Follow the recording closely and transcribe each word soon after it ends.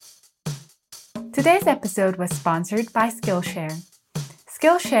Today's episode was sponsored by Skillshare.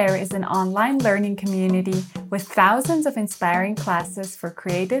 Skillshare is an online learning community with thousands of inspiring classes for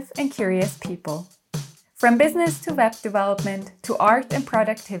creative and curious people. From business to web development to art and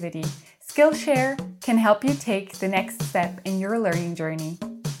productivity, Skillshare can help you take the next step in your learning journey.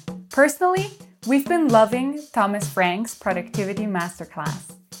 Personally, we've been loving Thomas Frank's Productivity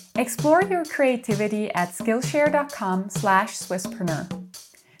Masterclass. Explore your creativity at skillshare.com/Swisspreneur.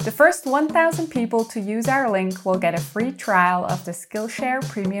 The first 1,000 people to use our link will get a free trial of the Skillshare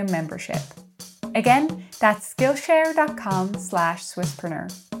Premium membership. Again, that's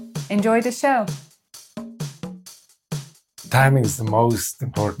skillshare.com/Swisspreneur. Enjoy the show. Timing is the most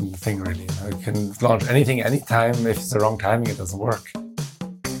important thing, really. You can launch anything, anytime. If it's the wrong timing, it doesn't work.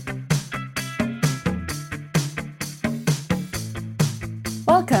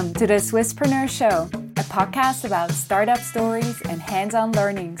 Welcome to the Swisspreneur Show, a podcast about startup stories and hands-on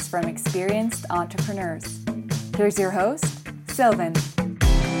learnings from experienced entrepreneurs. Here's your host, Sylvan.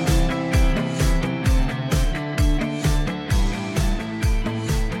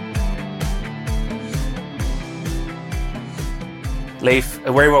 Leif,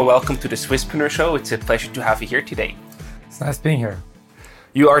 a very well welcome to the Swisspreneur Show. It's a pleasure to have you here today. It's nice being here.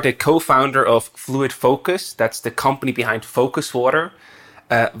 You are the co-founder of Fluid Focus. That's the company behind Focus Water,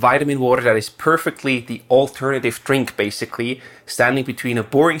 vitamin water that is perfectly the alternative drink, basically, standing between a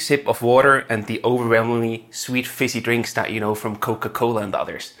boring sip of water and the overwhelmingly sweet fizzy drinks that you know from Coca-Cola and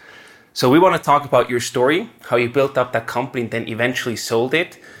others. So we want to talk about your story, how you built up that company and then eventually sold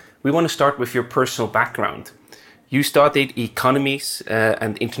it. We want to start with your personal background. You studied economies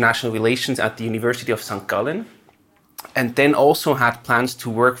and international relations at the University of St. Gallen, and then also had plans to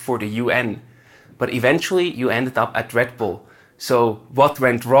work for the UN. But eventually you ended up at Red Bull. So what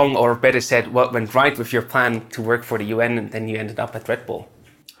went wrong, or better said, what went right with your plan to work for the UN and then you ended up at Red Bull?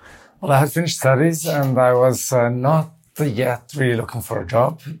 Well, I had finished studies and I was not yet really looking for a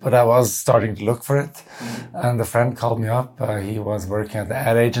job, but I was starting to look for it. Mm-hmm. And a friend called me up. He was working at the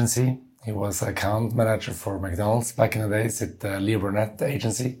ad agency. He was account manager for McDonald's back in the days at the Lee Burnett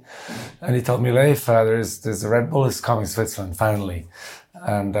agency. And he told me, Leif, there's a Red Bull is coming to Switzerland, finally.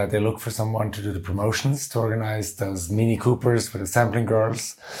 And they look for someone to do the promotions, to organize those Mini Coopers with the sampling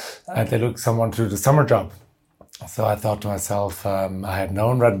girls. And they look someone to do the summer job. So I thought to myself, I had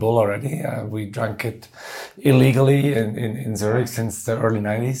known Red Bull already. We drank it illegally in Zurich since the early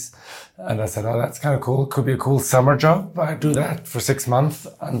 90s. And I said, oh, that's kind of cool. Could be a cool summer job. I do that for 6 months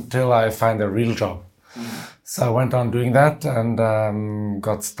until I find a real job. Mm-hmm. So I went on doing that and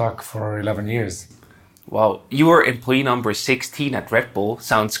got stuck for 11 years. Wow. You were employee number 16 at Red Bull.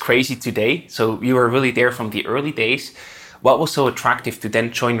 Sounds crazy today. So you were really there from the early days. What was so attractive to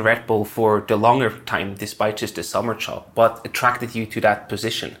then join Red Bull for the longer time, despite just the summer job? What attracted you to that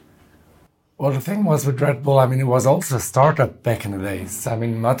position? Well, the thing was with Red Bull, it was also a startup back in the days.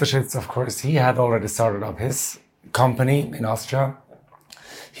 Mateschitz, of course, he had already started up his company in Austria.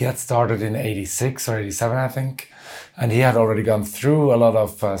 He had started in 86 or 87, I think. And he had already gone through a lot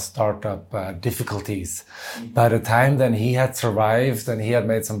of startup difficulties. By the time then he had survived and he had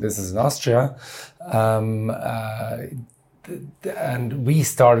made some business in Austria, and we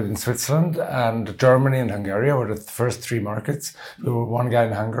started in Switzerland, and Germany and Hungary were the first three markets. We were one guy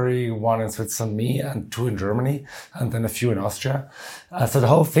in Hungary, one in Switzerland, me, and two in Germany, and then a few in Austria. So the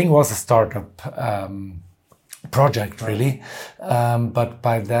whole thing was a startup project, really. But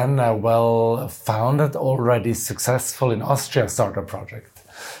by then, a well-founded, already successful in Austria startup project.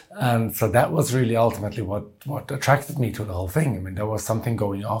 And so that was really ultimately what attracted me to the whole thing. There was something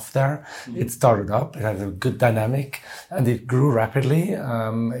going off there. Mm-hmm. It started up, it had a good dynamic, and it grew rapidly.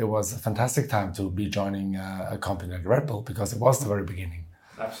 It was a fantastic time to be joining a company like Red Bull, because it was the very beginning.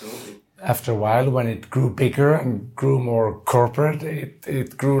 Absolutely. After a while, when it grew bigger and grew more corporate,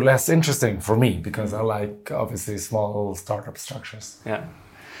 it grew less interesting for me, because I like, obviously, small startup structures. Yeah.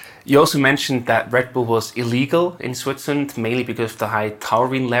 You also mentioned that Red Bull was illegal in Switzerland, mainly because of the high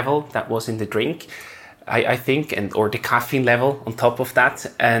taurine level that was in the drink, I think, or the caffeine level on top of that.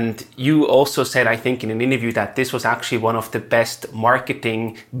 And you also said, I think, in an interview that this was actually one of the best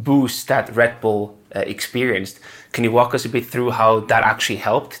marketing boosts that Red Bull experienced. Can you walk us a bit through how that actually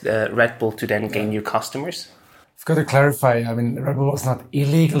helped Red Bull to then gain new customers? I've got to clarify. Red Bull was not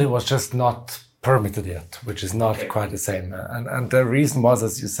illegal, it was just not permitted yet, which is not quite the same. And the reason was,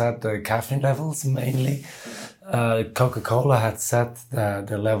 as you said, the caffeine levels mainly. Coca-Cola had set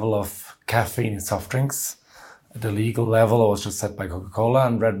the level of caffeine in soft drinks. The legal level was just set by Coca-Cola,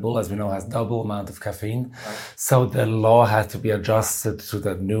 and Red Bull, as we know, has double amount of caffeine. Right. So the law had to be adjusted to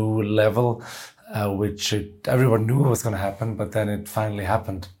the new level, which everyone knew was going to happen, but then it finally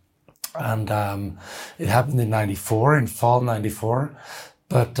happened. And it happened in '94, in fall '94.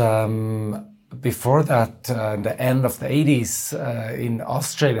 But before that, the end of the '80s in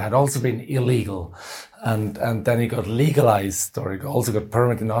Austria, it had also been illegal. And then it got legalized, or it also got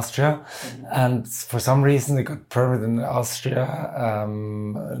permit in Austria. And for some reason, it got permit in Austria,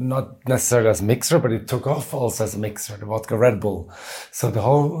 not necessarily as a mixer, but it took off also as a mixer, the vodka Red Bull. So the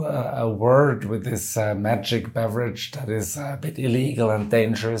whole word with this magic beverage that is a bit illegal and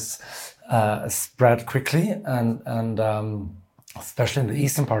dangerous spread quickly. And especially in the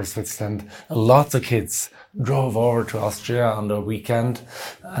eastern part of Switzerland, lots of kids drove over to Austria on the weekend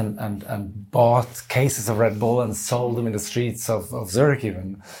and bought cases of Red Bull and sold them in the streets of Zurich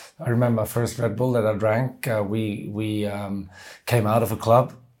even. I remember my first Red Bull that I drank, we came out of a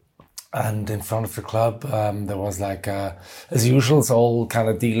club, and in front of the club there was like, as usual, it's all kind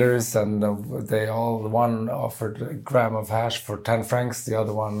of dealers, and one offered a gram of hash for 10 francs, the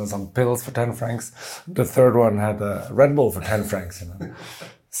other one some pills for 10 francs, the third one had a Red Bull for 10 francs, you know.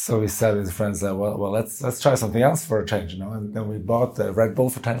 So we said with friends that, well, let's try something else for a change, you know. And then we bought the Red Bull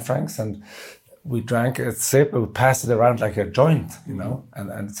for 10 francs, and we drank a sip, and we passed it around like a joint, you know.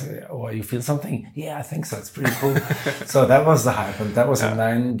 And say, oh, you feel something? Yeah, I think so. It's pretty cool. So that was the hype, and that was in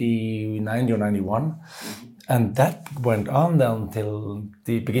 90 or 91. And that went on then until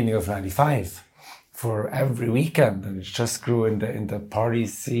the beginning of 95. For every weekend, and it just grew in the party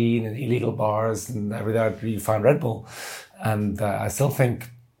scene, in illegal bars, and everywhere you found Red Bull. And I still think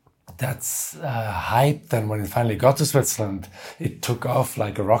that's hype. Then when it finally got to Switzerland, it took off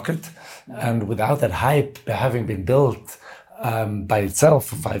like a rocket. And without that hype having been built by itself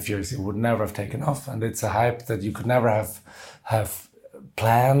for 5 years, it would never have taken off. And it's a hype that you could never have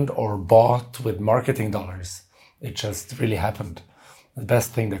planned or bought with marketing dollars. It just really happened. The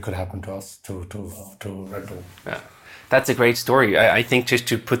best thing that could happen to us, to Red Bull. Yeah, that's a great story. I think just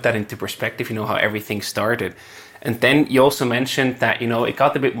to put that into perspective, you know, how everything started. And then you also mentioned that, you know, it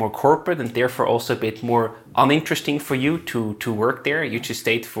got a bit more corporate and therefore also a bit more uninteresting for you to work there. You just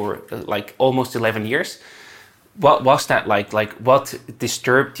stayed for like almost 11 years. What was that like? Like, what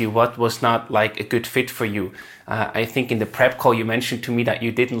disturbed you? What was not like a good fit for you? I think in the prep call you mentioned to me that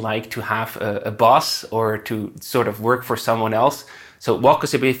you didn't like to have a boss or to sort of work for someone else. So walk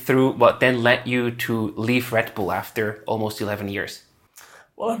us a bit through what then led you to leave Red Bull after almost 11 years.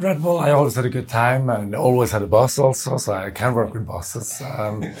 Well, at Red Bull, I always had a good time and always had a boss also, so I can work with bosses.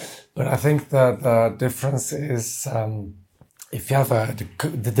 But I think that the difference is if you have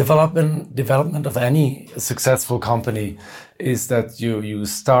the development of any successful company is that you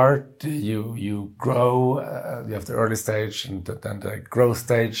start, you grow, you have the early stage and then the growth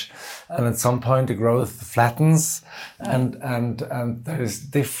stage, and at some point the growth flattens, and there is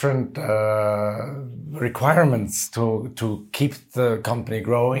different requirements to keep the company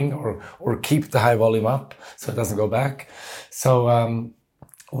growing or keep the high volume up so it doesn't go back. So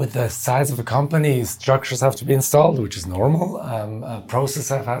with the size of the company, structures have to be installed, which is normal. Processes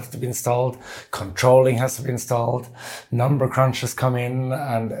have to be installed. Controlling has to be installed. Number crunches come in,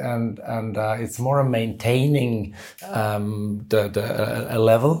 and it's more maintaining a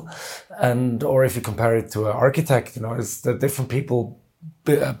level. And or if you compare it to an architect, you know, it's the different people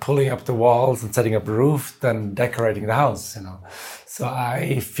pulling up the walls and setting up a roof than decorating the house, you know. So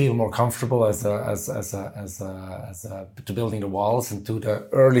I feel more comfortable to building the walls and to the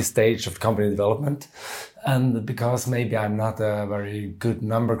early stage of company development. And because maybe I'm not a very good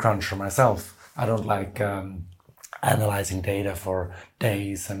number cruncher myself, I don't like analyzing data for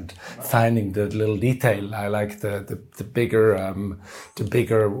days and finding the little detail. I like the bigger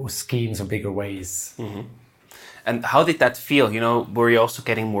schemes or bigger ways. Mm-hmm. And how did that feel? You know, were you also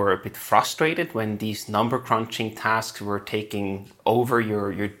getting more a bit frustrated when these number crunching tasks were taking over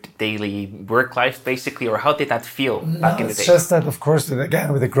your daily work life, basically? Or how did that feel back in the day? It's just that, of course,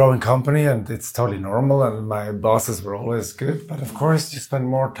 again, with a growing company, and it's totally normal, and my bosses were always good. But of course, you spend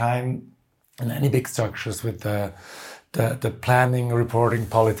more time in any big structures with the planning, reporting,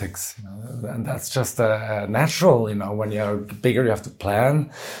 politics. You know? And that's just natural, you know, when you're bigger, you have to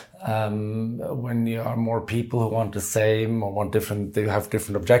plan. When you are more people who want the same or they have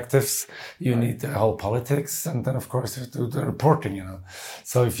different objectives, you need the whole politics, and then of course you do the reporting, you know.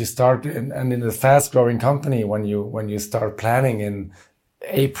 So if you start in a fast growing company, when you start planning in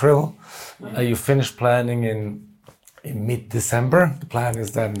April, you finish planning in mid-December, the plan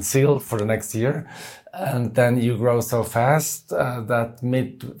is then sealed for the next year. And then you grow so fast that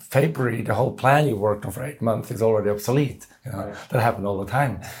mid-February, the whole plan you worked on for 8 months is already obsolete. You know, that happened all the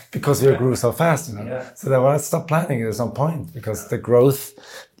time because you grew so fast. You know, so then let's stop planning. There's no point because the growth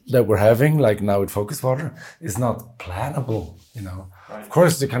that we're having, like now with Focus Water, is not plannable, you know. Right. Of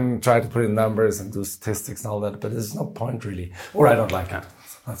course, you can try to put in numbers and do statistics and all that, but there's no point really. Or I don't like it.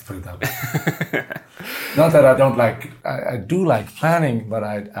 Let's put it that way. Not that I don't like. I do like planning, but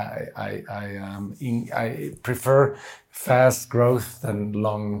I prefer fast growth than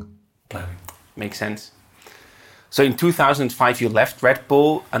long planning. Makes sense. So in 2005, you left Red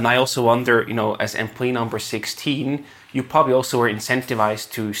Bull, and I also wonder, you know, as employee number 16, you probably also were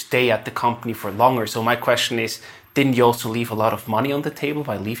incentivized to stay at the company for longer. So my question is, didn't you also leave a lot of money on the table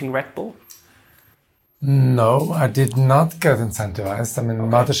by leaving Red Bull? No, I did not get incentivized. I mean,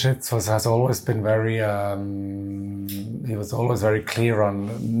 Mateschitz has always been very, he was always very clear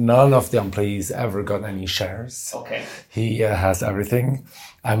on none of the employees ever got any shares. Okay. He has everything.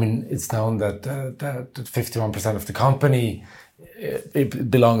 I mean, it's known that 51% of the company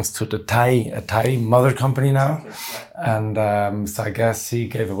it belongs to a Thai mother company now. And so I guess he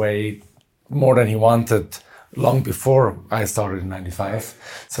gave away more than he wanted long before I started in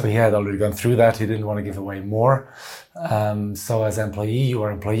 95. So he had already gone through that. He didn't want to give away more. So as employee, you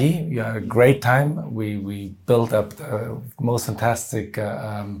are employee. You had a great time. We built up the most fantastic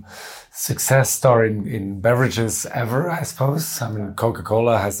success story in beverages ever, I suppose. I mean,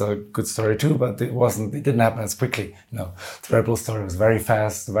 Coca-Cola has a good story too, but it didn't happen as quickly. No, the Red Bull story was very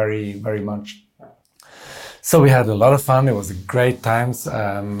fast, very, very much. So we had a lot of fun. It was great times.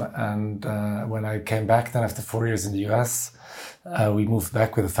 And when I came back then after 4 years in the US, we moved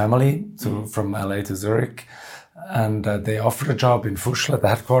back with a family from LA to Zurich. And they offered a job in Fuschl at the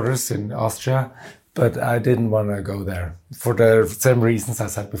headquarters in Austria. But I didn't want to go there for the same reasons I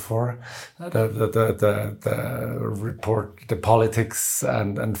said before. The report, the politics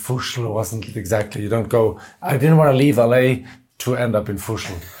and Fuschl wasn't exactly, you don't go, I didn't want to leave LA to end up in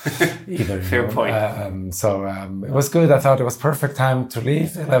Fuschl either. Fair point. So it was good. I thought it was perfect time to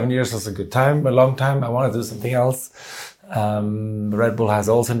leave. 11 years was a good time, a long time. I want to do something else. Red Bull has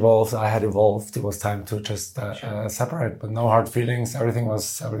also involved. I had evolved. It was time to just separate, but no hard feelings. Everything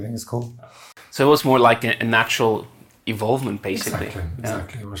is cool. So it was more like a natural evolvement, basically.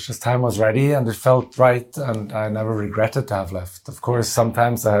 Exactly. It was just time was ready and it felt right, and I never regretted to have left. Of course,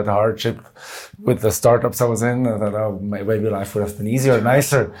 sometimes I had a hardship with the startups I was in. I thought, oh, maybe life would have been easier,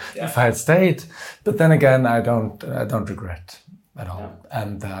 nicer if I had stayed. But then again, I don't regret at all.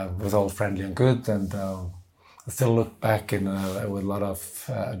 And it was all friendly and good, and I still look back with a lot of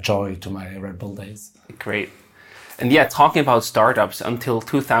joy to my Red Bull days. Great. And yeah, talking about startups, until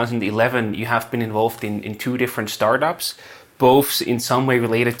 2011, you have been involved in two different startups, both in some way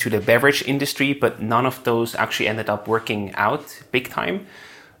related to the beverage industry, but none of those actually ended up working out big time.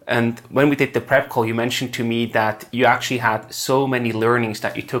 And when we did the prep call, you mentioned to me that you actually had so many learnings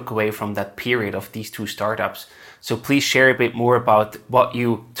that you took away from that period of these two startups. So please share a bit more about what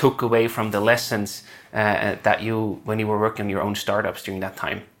you took away from the lessons when you were working on your own startups during that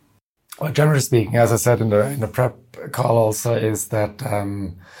time. Well, generally speaking, as I said in the prep call also, is that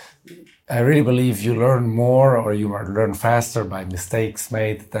I really believe you learn more or you learn faster by mistakes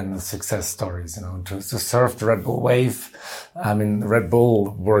made than the success stories. You know, to surf the Red Bull wave, I mean, Red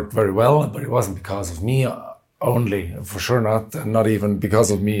Bull worked very well, but it wasn't because of me only, for sure not even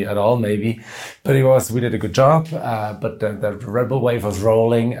because of me at all, maybe, but we did a good job, but the Red Bull wave was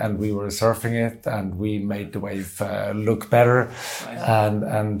rolling and we were surfing it and we made the wave look better.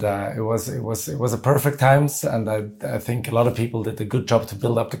 And it was a perfect times, and I think a lot of people did a good job to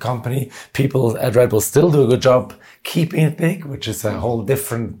build up the company. People at Red Bull still do a good job keeping it big, which is a whole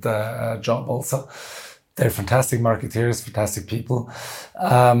different job also. They're fantastic marketeers, fantastic people.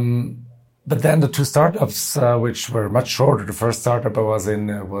 But then the two startups, which were much shorter, the first startup I was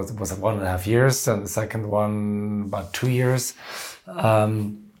in was 1.5 years, and the second one about 2 years,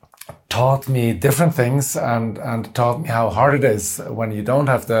 taught me different things and taught me how hard it is when you don't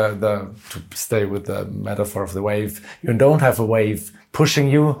have to stay with the metaphor of the wave, you don't have a wave pushing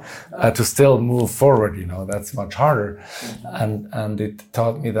you to still move forward. You know, that's much harder. And it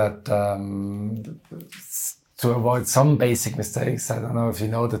taught me that to avoid some basic mistakes. I don't know if you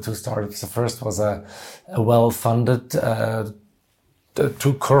know the two startups. The first was a well-funded,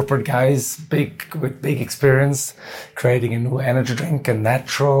 two corporate guys, with big experience, creating a new energy drink, a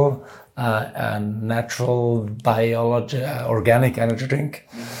natural biology, organic energy drink,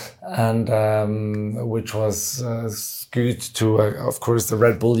 and which was good to, of course, the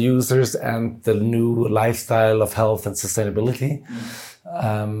Red Bull users and the new lifestyle of health and sustainability.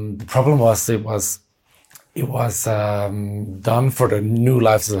 The problem was It was done for the new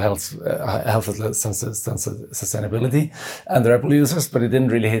lives of health and sustainability and the Red Bull users, but it didn't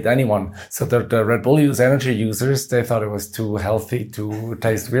really hit anyone. So the Red Bull energy users, they thought it was too healthy, to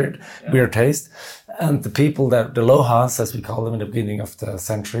taste weird taste. And the people the Lohas, as we call them in the beginning of the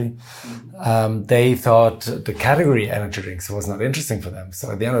century, they thought the category energy drinks was not interesting for them. So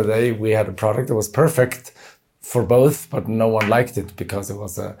at the end of the day, we had a product that was perfect for both, but no one liked it because it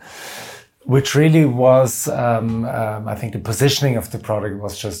was which really was, I think the positioning of the product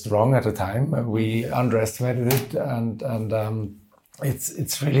was just wrong at the time. We underestimated it, and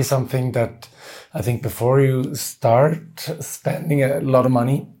it's really something that I think before you start spending a lot of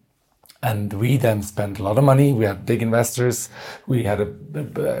money, and we then spent a lot of money. We had big investors. We had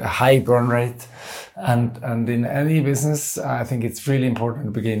a high burn rate, and in any business, I think it's really important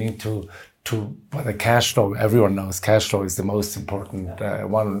in the beginning to by the cash flow. Everyone knows cash flow is the most important,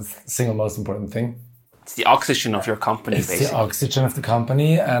 single most important thing. It's the oxygen of your company, basically. It's the oxygen of the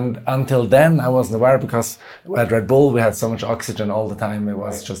company. And until then, I wasn't aware, because at Red Bull, we had so much oxygen all the time. It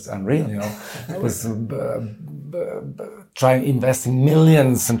was just unreal, It was investing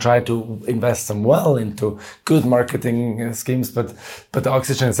millions and try to invest them well into good marketing schemes. But the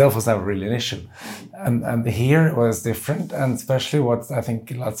oxygen itself was never really an issue. And here it was different. And especially what I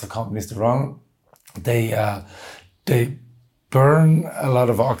think lots of companies do wrong, they burn a lot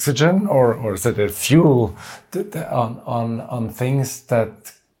of oxygen or so they fuel on things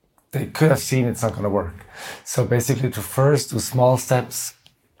that they could have seen it's not going to work. So basically to first do small steps,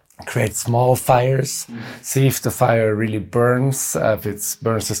 create small fires, see if the fire really burns, if it's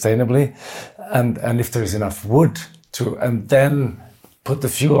burns sustainably, and if there's enough wood and then put the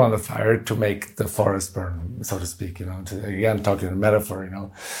fuel on the fire to make the forest burn, so to speak, again, talking in a metaphor,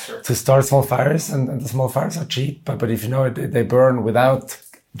 Sure. To start small fires, and the small fires are cheap, but if they burn without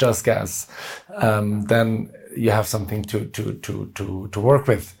just gas, then you have something to work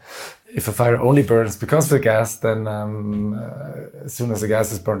with. If a fire only burns because of the gas, then as soon as the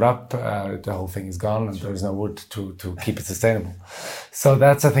gas is burned up, the whole thing is gone, and there's no wood to keep it sustainable. So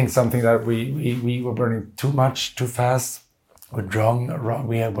that's, I think, something that we were burning too much, too fast. We're wrong.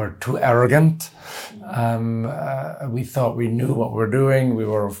 We were too arrogant. We thought we knew what we're doing. We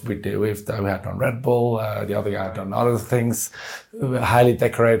had done Red Bull. The other guy had done other things. We were highly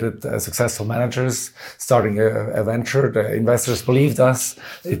decorated, successful managers starting a venture. The investors believed us.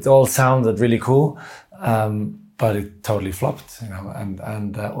 It all sounded really cool, but it totally flopped.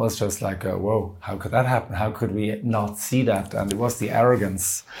 And that was just like, whoa! How could that happen? How could we not see that? And it was the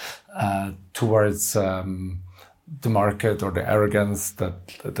arrogance towards the market, or the arrogance that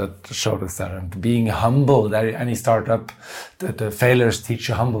showed us that. And being humble, any startup, the failures teach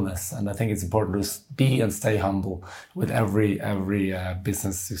you humbleness. And I think it's important to be and stay humble with every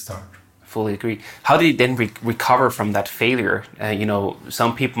business you start. Fully agree. How did you then recover from that failure?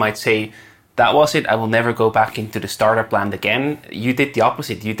 Some people might say, that was it, I will never go back into the startup land again. You did the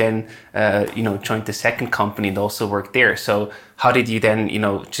opposite. You then, joined the second company and also worked there. So how did you then,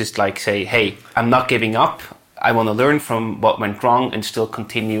 just like say, hey, I'm not giving up. I want to learn from what went wrong and still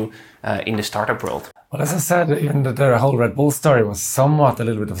continue in the startup world. Well, as I said, even the whole Red Bull story was somewhat a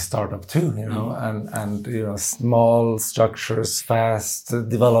little bit of a startup too, and small structures, fast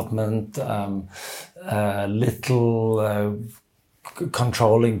development, little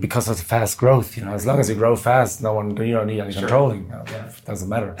controlling because of the fast growth. As long as you grow fast, you don't need any controlling. It doesn't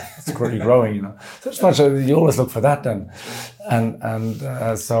matter. It's growing. So it's much you always look for that then.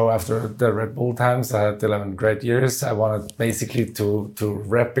 And so after the Red Bull times, I had 11 great years. I wanted basically to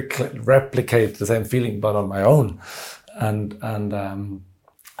replicate the same feeling, but on my own. And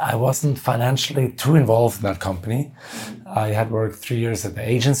I wasn't financially too involved in that company. I had worked 3 years at the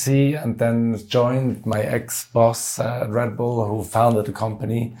agency and then joined my ex-boss at Red Bull, who founded the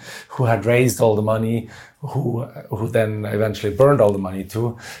company, who had raised all the money, who then eventually burned all the money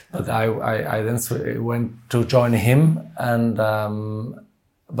too. But I then went to join him, and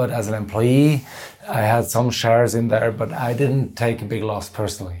but as an employee, I had some shares in there, but I didn't take a big loss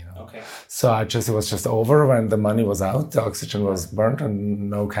personally. Okay. So it was just over when the money was out, the oxygen was burnt and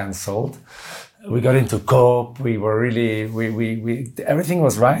no cans sold. We got into Coop. We were really, everything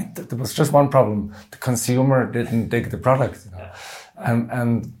was right. There was just one problem. The consumer didn't dig the product,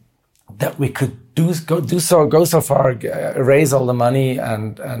 and that we could go so far, raise all the money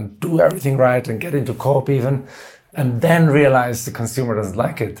and do everything right and get into Coop even, and then realize the consumer doesn't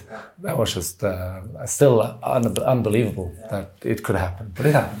like it. That was just still unbelievable that it could happen, but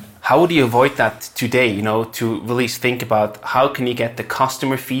it happened. How would you avoid that today, to really think about how can you get the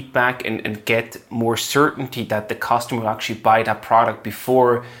customer feedback and get more certainty that the customer will actually buy that product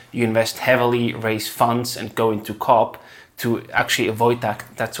before you invest heavily, raise funds and go into COP to actually avoid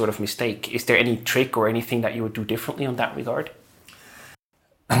that sort of mistake? Is there any trick or anything that you would do differently on that regard?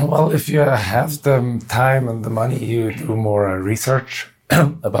 Well, if you have the time and the money, you do more research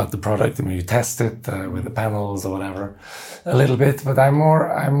about the product. I mean, you test it with the panels or whatever, a little bit. But I'm more.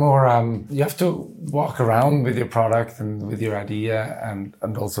 You have to walk around with your product and with your idea,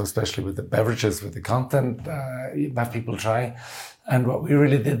 and also especially with the beverages, with the content, have people try. And what we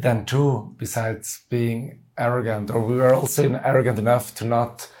really did then too, besides being arrogant, or we were also arrogant enough to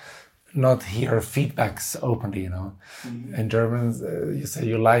not hear feedbacks openly. Mm-hmm. In German, you say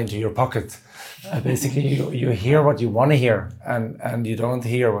you lie into your pocket. Basically, you hear what you want to hear, and you don't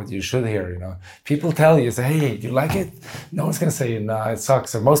hear what you should hear. People tell you, say, "Hey, do you like it?" No one's gonna say, "No, it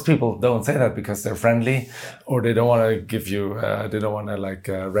sucks." Or most people don't say that because they're friendly, or they don't want to give you, they don't want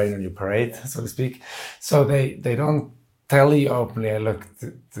to rain on your parade, so to speak. So they don't tell you openly, "Look,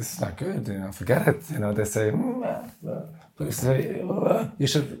 this is not good. Forget it." They say, But you say, you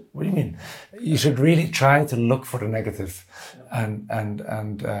should. What do you mean? You should really try to look for the negative, and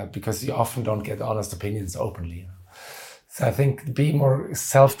because you often don't get honest opinions openly. So I think be more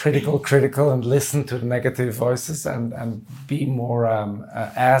critical, and listen to the negative voices, and be more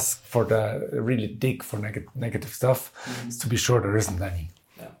ask for really dig for negative stuff, to be sure there isn't any.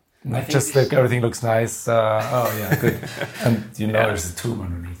 Not just like everything looks nice. Good. And there's a tube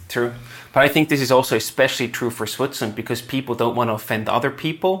underneath. True. But I think this is also especially true for Switzerland because people don't want to offend other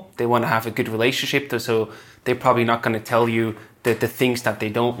people. They want to have a good relationship. So they're probably not going to tell you the things that they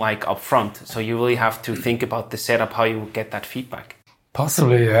don't like up front. So you really have to think about the setup, how you get that feedback.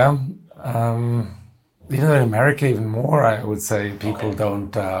 Possibly, yeah. In America even more, I would say people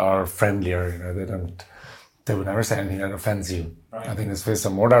are friendlier. They would never say anything that offends you. Right. I think the Swiss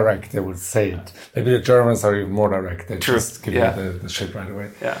are more direct. They would say it. Maybe the Germans are even more direct. They just give you the shit right away.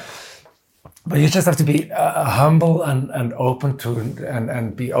 Yeah. But you just have to be humble and open to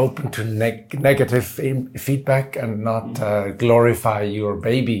and be open to negative feedback and not glorify your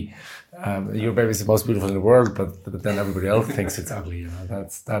baby. Your baby is the most beautiful in the world, but then everybody else thinks it's ugly.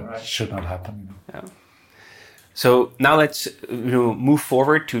 That should not happen. Yeah. So now let's move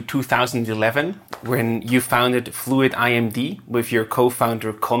forward to 2011 when you founded Fluid IMD with your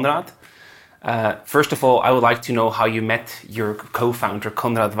co-founder Konrad. First of all, I would like to know how you met your co-founder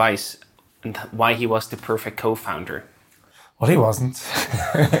Konrad Weiss and why he was the perfect co-founder. Well, he wasn't,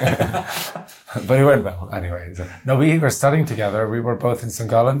 but he went well anyway. No, we were studying together. We were both in St.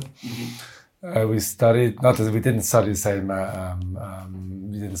 Gallen. Mm-hmm. We studied, not that we didn't study the same,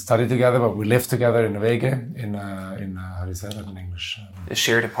 we didn't study together, but we lived together in Wege, in how do you say that in English? A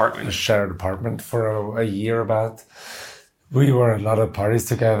shared apartment. A shared apartment for a year about. We were at a lot of parties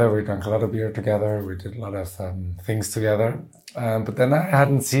together, we drank a lot of beer together, we did a lot of things together. But then I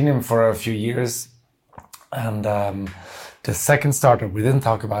hadn't seen him for a few years. And the second startup we didn't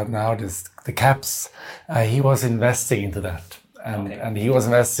talk about now, the CAPS, he was investing into that. And he was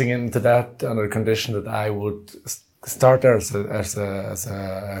investing into that under the condition that I would start there as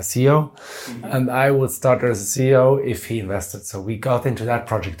a CEO, and I would start there as a CEO if he invested. So we got into that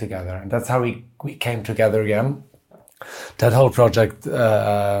project together, and that's how we came together again. That whole project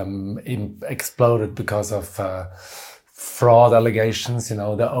exploded because of fraud allegations.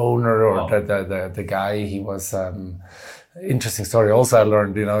 The owner or the guy, he was interesting story. Also, I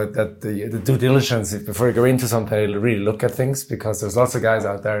learned that the due diligence, before you go into something, you really look at things, because there's lots of guys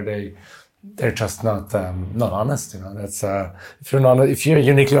out there, they're just not honest. That's if you're a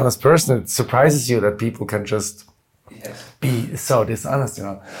uniquely honest person, it surprises you that people can just be so dishonest.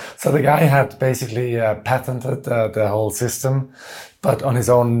 So the guy had basically patented the whole system, but on his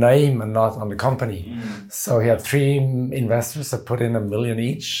own name and not on the company. So he had 3 investors that put in $1 million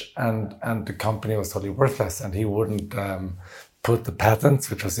each, and the company was totally worthless, and he wouldn't put the patents,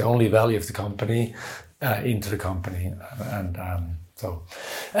 which was the only value of the company, into the company. So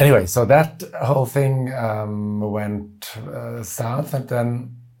anyway, so that whole thing went south, and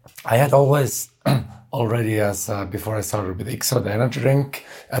then I had always already, before I started with IXO, the energy drink,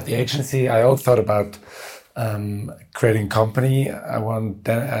 at the agency, I always thought about creating a company. I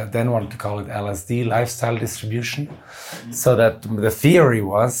then wanted to call it LSD, Lifestyle Distribution. So that the theory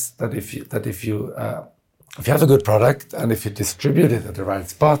was that if you have a good product and if you distribute it at the right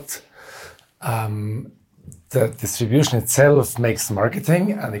spot, the distribution itself makes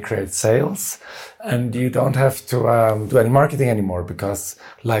marketing and it creates sales, and you don't have to do any marketing anymore because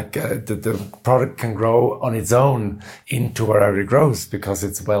the product can grow on its own into wherever it grows because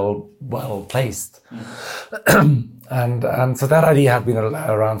it's well placed. And so that idea had been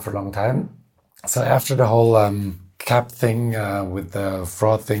around for a long time. So after the whole cap thing with the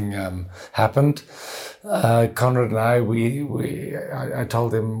fraud thing happened, Konrad and I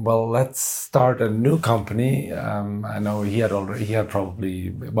told him, well, let's start a new company. I know he had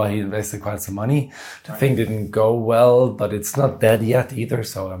he invested quite some money. The thing didn't go well, but it's not dead yet either.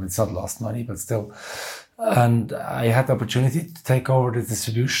 So it's not lost money, but still. And I had the opportunity to take over the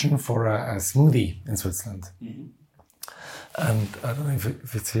distribution for a smoothie in Switzerland. Mm-hmm. And I don't know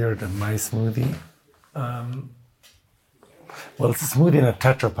if it's here, the My Smoothie. Well, it's a smoothie in a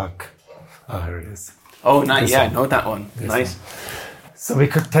Tetra Pak. Oh, here it is. Oh, nice. Yeah, I know that one. Nice. So we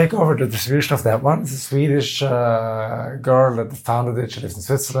could take over the distribution of that one. It's a Swedish girl that founded it. She lives in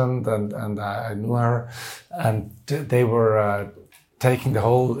Switzerland, and I knew her. And they were taking the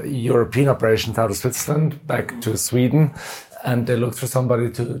whole European operations out of Switzerland back to Sweden. And they looked for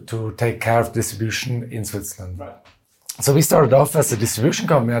somebody to take care of distribution in Switzerland. Right. So we started off as a distribution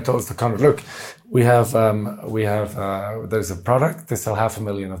company. I told the Konrad, look, there's a product. They sell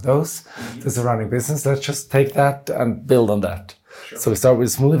 500,000 of those. Mm-hmm. There's a running business. Let's just take that and build on that. Sure. So we start with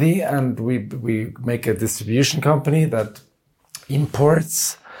smoothie, and we make a distribution company that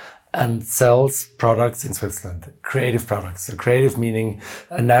imports and sells products in Switzerland, creative products. So creative meaning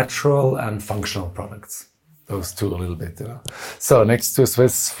natural and functional products. Those two a little bit, So next to a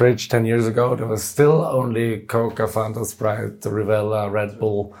Swiss fridge 10 years ago, there was still only Coca, Fanta, Sprite, Rivella, Red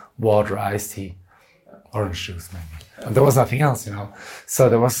Bull, water, iced tea, orange juice maybe. And there was nothing else, So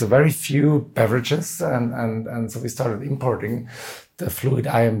there was very few beverages, and so we started importing. The Fluid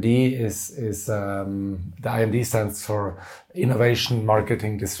IMD the IMD stands for Innovation,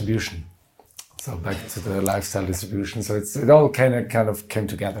 Marketing, Distribution. So back to the lifestyle distribution. So it all kind of came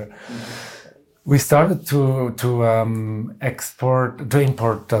together. Mm-hmm. We started to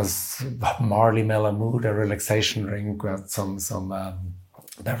import those Marley Melamood, a relaxation drink. We had some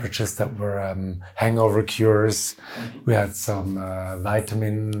beverages that were hangover cures. We had some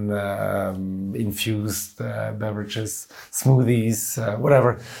vitamin infused beverages, smoothies,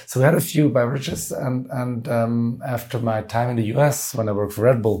 whatever. So we had a few beverages, and after my time in the US when I worked for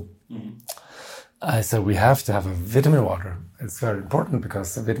Red Bull, I said we have to have a vitamin water. It's very important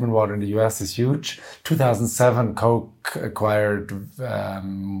because the vitamin water in the US is huge. 2007, Coke acquired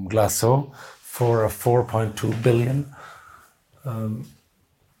Glaceau for 4.2 billion.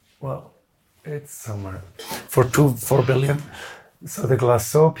 Well, it's somewhere for 4 billion. So the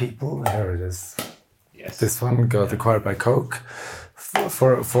Glaceau people, here it is. Yes. This one got acquired by Coke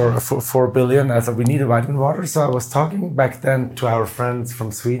for 4 billion. I thought we need a vitamin water. So I was talking back then to our friends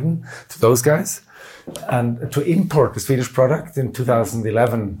from Sweden, to those guys. And to import the Swedish product in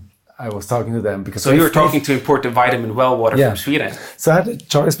 2011, I was talking to them because. So you were talking to import the Vitamin Well water from Sweden. So I had a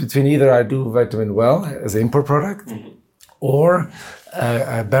choice between either I do Vitamin Well as an import product, or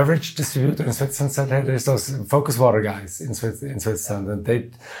a beverage distributor in Switzerland said, "Hey, there's those Focus Water guys in Switzerland, and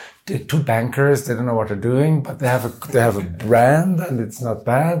they're two bankers. They don't know what they're doing, but they have a brand, and it's not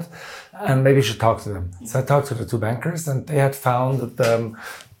bad, and maybe you should talk to them." So I talked to the two bankers, and they had found that.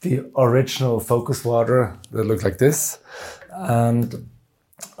 The original Focus Water that looked like this. And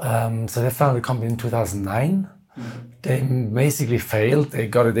so they found the company in 2009. Mm-hmm. They basically failed. They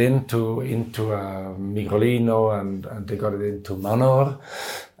got it into Migrolino and they got it into Manor.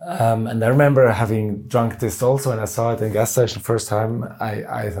 And I remember having drunk this also, and I saw it in a gas station first time.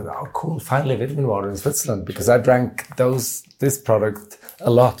 I thought, oh, cool, finally vitamin water in Switzerland, because I drank this product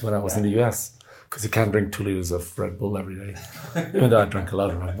a lot when I was in the US. Because you can't drink 2 liters of Red Bull every day, even though I drank a lot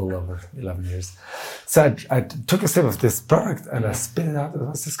of Red Bull over 11 years. So I took a sip of this product and I spit it out. It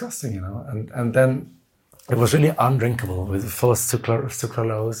was disgusting, and then it was really undrinkable, full of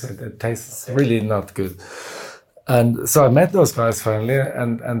sucralose. It tastes really not good. And so I met those guys finally,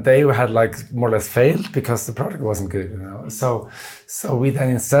 and they had more or less failed because the product wasn't good, So we then,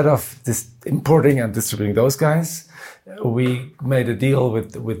 instead of importing and distributing those guys, we made a deal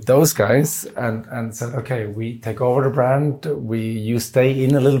with those guys and said, okay, we take over the brand. You stay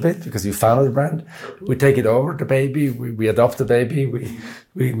in a little bit because you founded the brand. We take it over, the baby. We adopt the baby.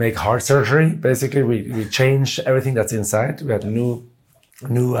 We make heart surgery. Basically, we change everything that's inside. We had a new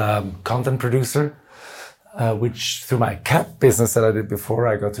content producer. which through my cap business that I did before,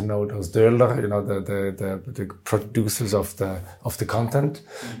 I got to know those Döler, the producers of the content.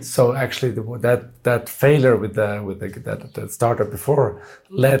 Mm-hmm. So actually, that failure with that startup before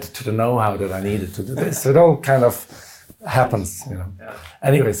led to the know-how that I needed to do this. So it all kind of happens, Yeah.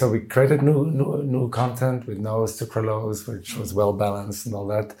 Anyway, so we created new content with no sucralose, which was well balanced and all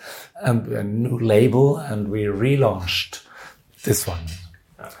that, and a new label, and we relaunched this one.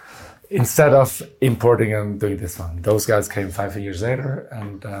 Instead of importing and doing this one. Those guys came 5 years later,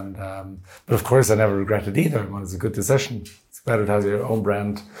 but of course I never regretted either. It was a good decision. It's better to have your own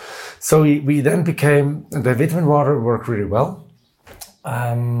brand. So we then became, the vitamin water worked really well.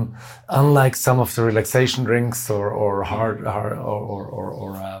 Unlike some of the relaxation drinks or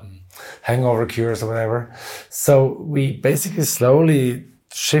hangover cures or whatever. So we basically slowly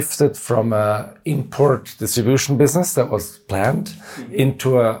shifted from a import distribution business that was planned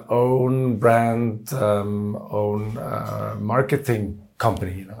into a own brand, own marketing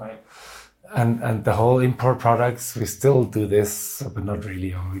company. Right. And the whole import products, we still do this, but not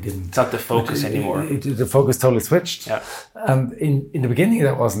really. We didn't. It's not the focus anymore. The focus totally switched. Yeah. And in the beginning,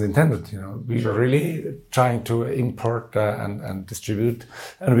 that wasn't intended. We were really trying to import and distribute,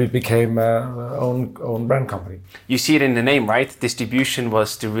 and we became own brand company. You see it in the name, right? Distribution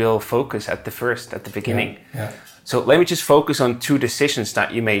was the real focus at the beginning. Yeah. So let me just focus on 2 decisions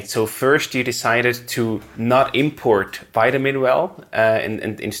that you made. So first, you decided to not import Vitamin Well,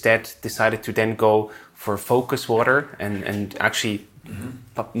 and instead decided to then go for Focus Water and actually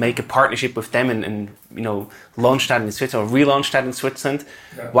make a partnership with them and launch that in Switzerland or relaunch that in Switzerland.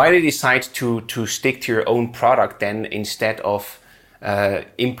 Yeah. Why did you decide to stick to your own product then instead of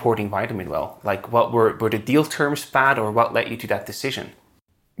importing Vitamin Well? Like, what were the deal terms bad, or what led you to that decision?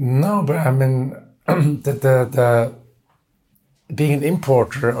 No, but I mean. The being an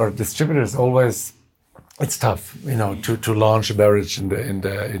importer or distributor is always, it's tough, to launch a beverage in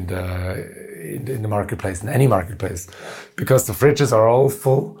the marketplace, in any marketplace, because the fridges are all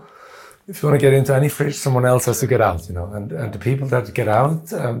full. If you want to get into any fridge, someone else has to get out, and the people that get out,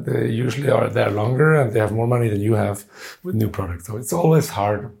 they usually are there longer and they have more money than you have with new products. So it's always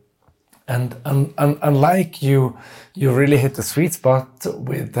hard. And unlike you really hit the sweet spot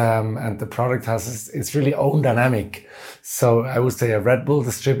with and the product has its really own dynamic. So I would say a Red Bull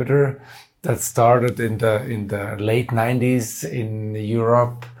distributor that started in the late 90s in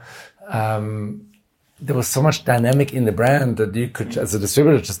Europe. There was so much dynamic in the brand that you could, as a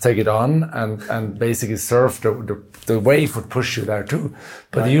distributor, just take it on and basically surf the wave would push you there too.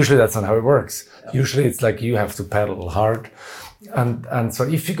 But usually that's not how it works. Yeah. Usually it's like you have to pedal hard. And so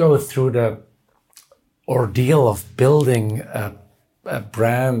if you go through the ordeal of building a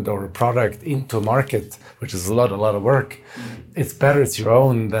brand or a product into a market, which is a lot of work, it's better it's your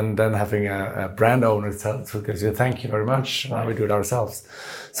own than having a brand owner because you thank you very much. Now we do it ourselves.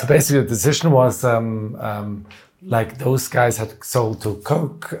 So basically the decision was like those guys had sold to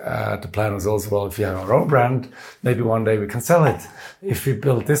Coke. The plan was also, well, if you have our own brand, maybe one day we can sell it. If we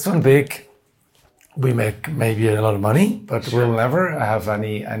build this one big, we make maybe a lot of money, but we'll never have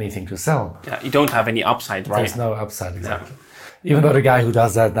anything to sell. Yeah, you don't have any upside, right? There's no upside, exactly. Yeah. Even though the guy who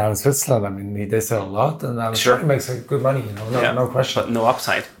does that now in Switzerland, I mean, they sell a lot, and I'm sure he makes good money, no question. But no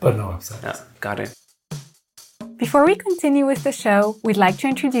upside. Yeah, got it. Before we continue with the show, we'd like to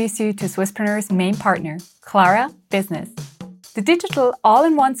introduce you to Swisspreneurs' main partner, Klara Business, the digital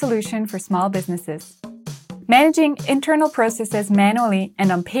all-in-one solution for small businesses. Managing internal processes manually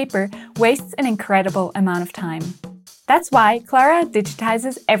and on paper wastes an incredible amount of time. That's why Klara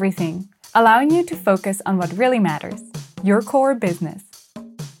digitizes everything, allowing you to focus on what really matters, your core business.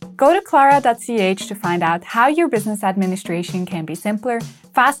 Go to klara.ch to find out how your business administration can be simpler,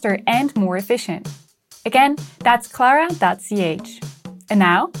 faster, and more efficient. Again, that's klara.ch. And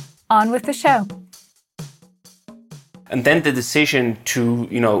now, on with the show. And then the decision to,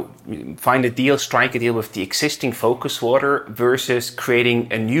 find a deal, strike a deal with the existing Focus Water versus creating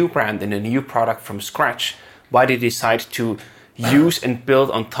a new brand and a new product from scratch. Why did you decide to use and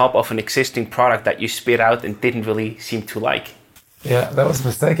build on top of an existing product that you spit out and didn't really seem to like? Yeah, that was a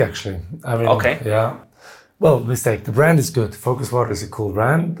mistake, actually. Okay. Yeah. Well, mistake. The brand is good. Focus Water is a cool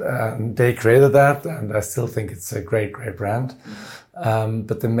brand. They created that, and I still think it's a great brand.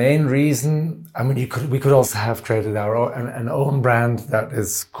 But the main reason, we could also have created an own brand that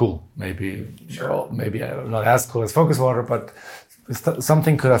is cool. Maybe not as cool as Focus Water, but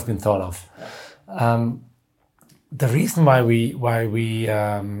something could have been thought of.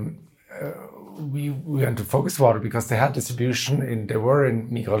 we went to Focus Water because they had distribution they were in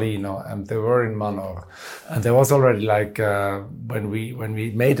Migrolino and they were in Manor, and there was already like when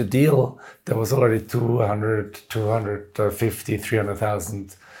we made a deal, there was already 250,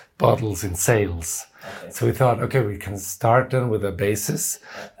 300,000 bottles in sales. Okay. So we thought, okay, we can start then with a basis.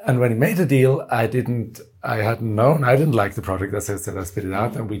 And when we made the deal, I didn't like the product. As I said, I spit it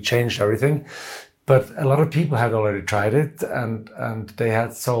out, and we changed everything. But a lot of people had already tried it, and they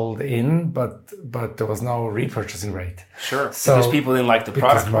had sold in, but there was no repurchasing rate. Sure, so, because people didn't like the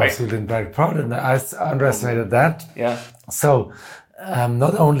product, right? Most people didn't like the product, and I underestimated that. Yeah. So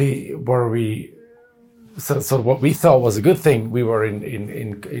not only were we, so what we thought was a good thing, we were in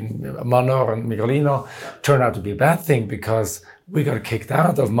Manor and Migrolino, turned out to be a bad thing because we got kicked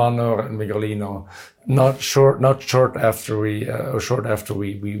out of Manor and Migrolino short after we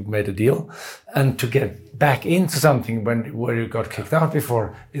made a deal, and to get back into something where you got kicked out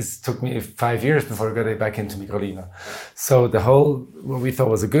before, it took me 5 years before I got back into Migrolino. So the whole what we thought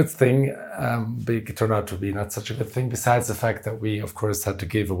was a good thing, it turned out to be not such a good thing. Besides the fact that we, of course, had to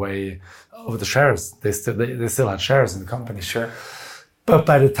give away all the shares. They still had shares in the company. Sure. But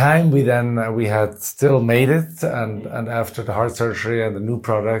by the time we had still made it, and after the heart surgery and the new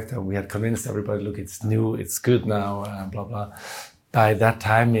product, and we had convinced everybody, look, it's new, it's good now, and blah, blah. By that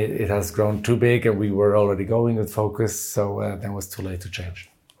time, it has grown too big, and we were already going with Focus, so then it was too late to change.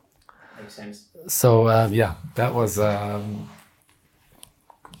 Makes sense. So, that was...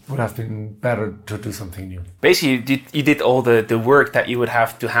 would have been better to do something new. Basically, you did all the work that you would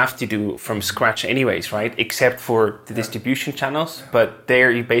have to do from scratch anyways, right? Except for the distribution channels, but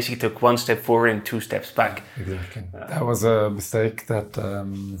there you basically took one step forward and 2 steps back. Exactly. That was a mistake that,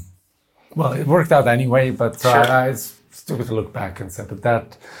 it worked out anyway, but sure. It's stupid to look back and say, but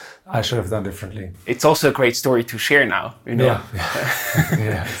that I should have done differently. It's also a great story to share now, you know? Yeah.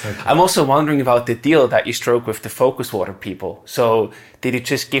 Yeah, exactly. I'm also wondering about the deal that you struck with the Focus Water people. So did you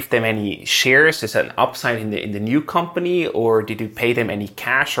just give them any shares as an upside in the new company, or did you pay them any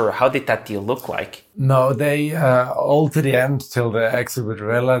cash, or how did that deal look like? No, they all to the end, till the exit with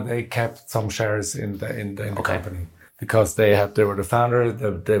Revela, they kept some shares in the company. Because they were the founder,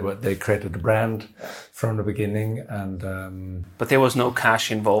 they created the brand from the beginning, and but there was no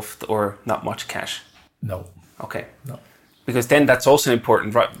cash involved, or not much cash. No. Okay. No. Because then that's also an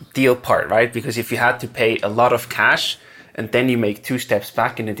important deal part, right? Because if you had to pay a lot of cash, and then you make 2 steps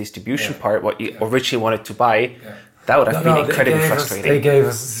back in the distribution part, what you originally wanted to buy. That would have been incredibly frustrating. They gave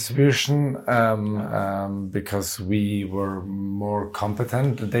us distribution because we were more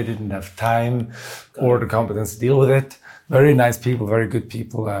competent. They didn't have time or the competence to deal with it. Very nice people, very good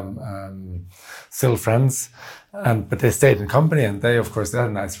people, still friends. But they stayed in the company, and they, of course, they had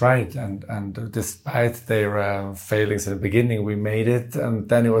a nice ride. And despite their failings in the beginning, we made it. And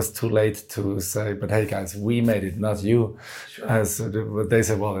then it was too late to say, but hey, guys, we made it, not you. Sure. So they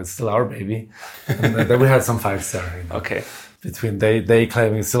said, well, it's still our baby. And then we had some fights there. You know, okay. Between they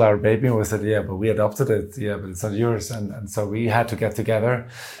claiming it's still our baby, and we said, yeah, but we adopted it. Yeah, but it's not yours. And so we had to get together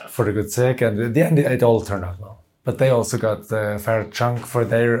for the good sake. And at the end, it all turned out well. But they also got a fair chunk for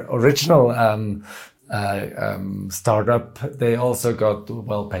their original startup. They also got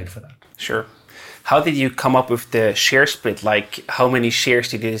well paid for that. Sure. How did you come up with the share split? Like, how many shares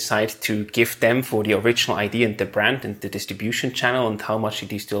did you decide to give them for the original idea and the brand and the distribution channel, and how much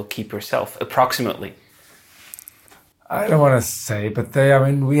did you still keep yourself, approximately? I don't want to say, but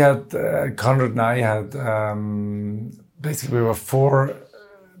we had, Conrad and I had, basically we were 4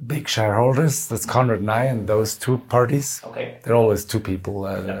 big shareholders. That's Conrad and I, and those 2 parties. Okay. There are always 2 people.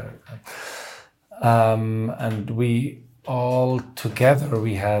 And we all together,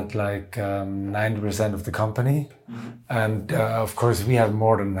 we had like 90% of the company. Mm-hmm. And of course, we have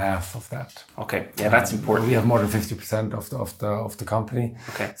more than half of that. Okay, yeah, that's important. We have more than 50% of the company.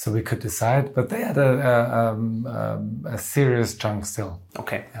 Okay. So we could decide, but they had a serious chunk still.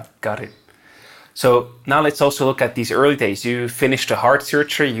 Okay, yeah. Got it. So now let's also look at these early days. You finished the heart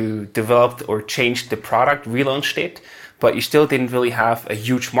surgery, you developed or changed the product, relaunched it, but you still didn't really have a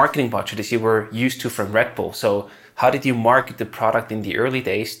huge marketing budget as you were used to from Red Bull. So how did you market the product in the early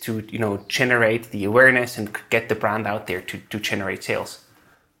days to, generate the awareness and get the brand out there to generate sales?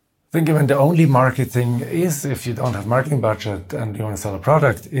 I think the only marketing is, if you don't have marketing budget and you want to sell a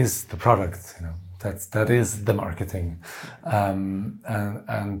product, is the product. That is the marketing,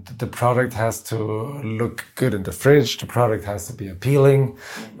 and the product has to look good in the fridge. The product has to be appealing.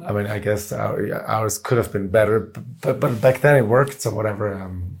 I guess ours could have been better, but back then it worked. So whatever.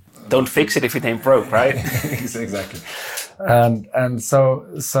 Don't fix it if it ain't broke, right? Exactly. And so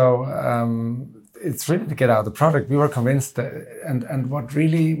it's really to get out the product. We were convinced that, and what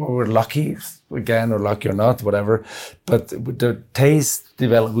we were lucky, again, or lucky or not, whatever, but the taste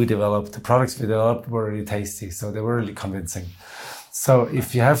we developed, the products we developed were really tasty. So they were really convincing. So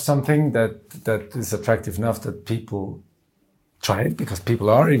if you have something that is attractive enough that people try it, because people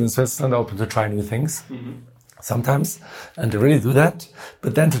are, even in Switzerland, open to try new things. Sometimes, and they really do that.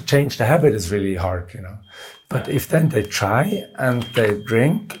 But then to change the habit is really hard, you know. But if then they try and they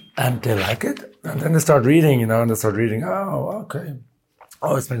drink and they like it, and then they start reading, you know, and they start reading, oh, okay.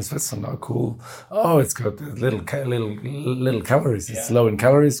 Oh, it's made in Switzerland. Oh, cool. Oh, it's got little calories. It's low in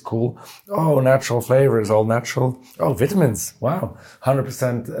calories. Cool. Oh, natural flavors, all natural. Oh, vitamins. Wow,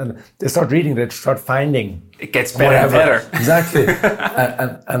 100%. And they start reading. They start finding. It gets better and better. Exactly.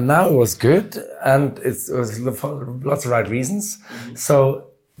 and now it was good, and it was for lots of right reasons. So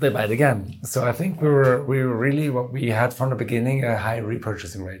they buy it again. So I think we were really what we had from the beginning, a high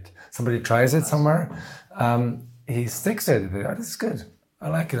repurchasing rate. Somebody tries it somewhere, he sticks to it. Oh, this is good. I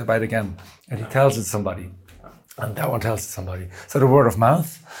like it, I buy it again. And he tells it to somebody. And that one tells it to somebody. So the word of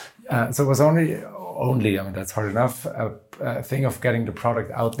mouth. So it was only, I mean, that's hard enough, a thing of getting the product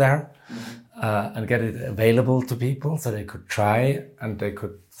out there and get it available to people so they could try and they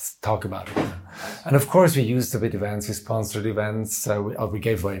could talk about it. And of course, we used a bit events, we sponsored events, we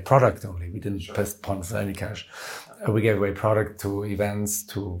gave away product only. We didn't sponsor any cash. We gave away product to events,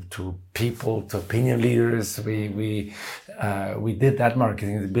 to people, to opinion leaders. We did that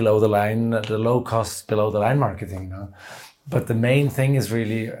marketing, below the line, the low cost below the line marketing. You know? But the main thing is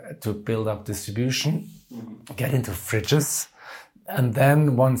really to build up distribution, get into fridges, and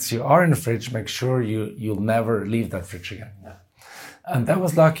then once you are in the fridge, make sure you'll never leave that fridge again. Yeah. And that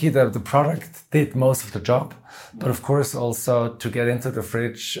was lucky that the product did most of the job. But of course, also to get into the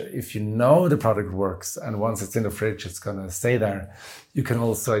fridge, if you know the product works and once it's in the fridge, it's going to stay there, you can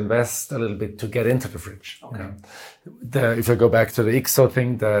also invest a little bit to get into the fridge. Okay. You know? If I go back to the IXO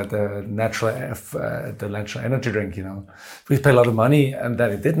thing, the natural energy drink, you know, we pay a lot of money and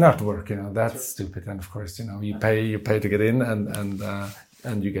then it did not work, you know, that's stupid. And of course, you know, you pay to get in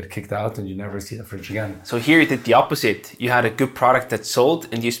and you get kicked out and you never see the fridge again. So here you did the opposite. You had a good product that sold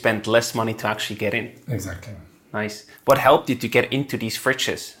and you spent less money to actually get in. Exactly. Nice. What helped you to get into these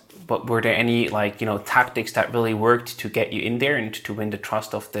fridges? But were there any tactics that really worked to get you in there and to win the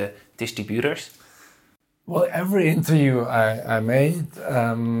trust of the distributors? Well, every interview I made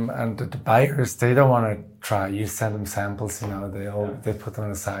and the buyers, they don't want to try. You send them samples, you know, they put them on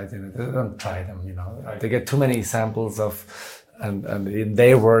the side, you know, they don't try them, you know. They get too many samples and in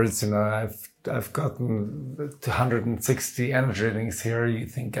their words, you know, I've gotten 260 energy drinks here. You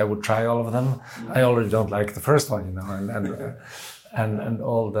think I would try all of them? I already don't like the first one, you know, and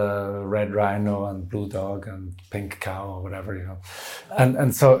all the Red Rhino and Blue Dog and Pink Cow or whatever, you know,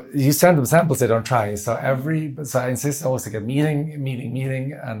 and so you send them samples, they don't try. So I insist always to get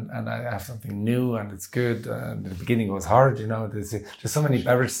meeting, and I have something new and it's good. And in the beginning it was hard, you know. There's so many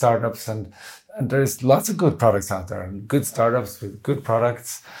beverage startups and there's lots of good products out there and good startups with good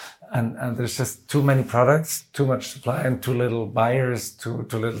products. And there's just too many products, too much supply, and too little buyers, too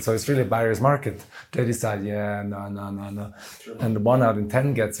little. So it's really a buyer's market. They decide, no. Sure. And 1 out of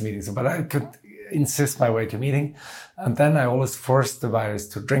 10 gets meetings. But I could insist my way to meeting. And then I always force the buyers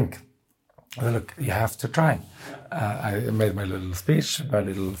to drink. Well, look, you have to try. I made my little speech, my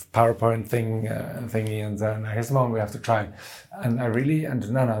little PowerPoint thingy, and then here's the moment we have to try. And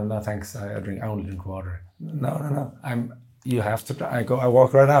no, thanks. I only drink water. No. You have to try. I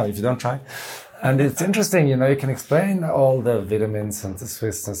walk right out if you don't try. And it's interesting, you know, you can explain all the vitamins and the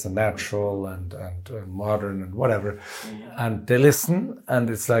Swissness and natural and modern and whatever. And they listen and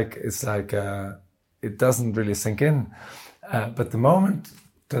it's like it doesn't really sink in. But the moment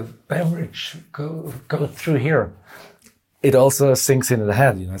the beverage go through here, it also sinks into the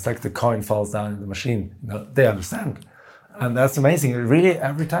head, you know, it's like the coin falls down in the machine. You know, they understand. And that's amazing. Really,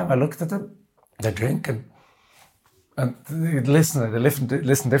 every time I looked at them, they drink and they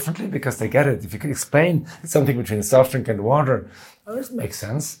listen differently because they get it. If you can explain something between soft drink and water, it makes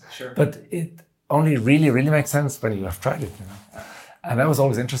sense. Sure. But it only really, really makes sense when you have tried it, you know. And that was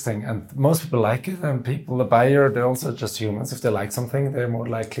always interesting. And most people like it. And the buyer, they're also just humans. If they like something, they're more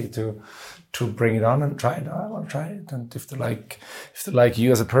likely to bring it on and try it. I want to try it. And if they like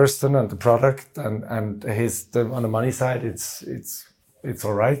you as a person and the product and on the money side, it's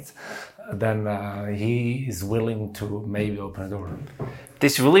all right. Then he is willing to maybe open a door.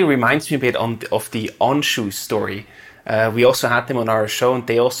 This really reminds me a bit of the On Shoes story. We also had them on our show, and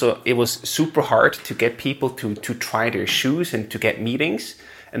it was super hard to get people to try their shoes and to get meetings.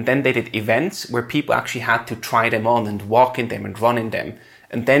 And then they did events where people actually had to try them on and walk in them and run in them.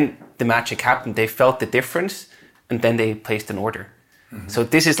 And then the magic happened. They felt the difference, and then they placed an order. So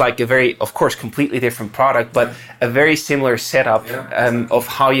this is like a very, of course, completely different product, but a very similar setup of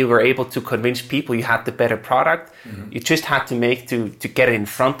how you were able to convince people you had the better product. You just had to to get it in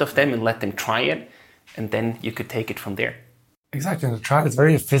front of them and let them try it, and then you could take it from there. Exactly, and the trial is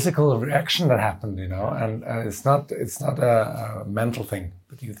very physical reaction that happened, and it's not a mental thing.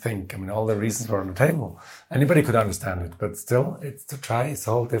 But you think, all the reasons were on the table. Anybody could understand it, but still, it's to try. It's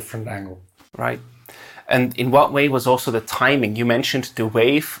a whole different angle. Right. And in what way was also the timing? You mentioned the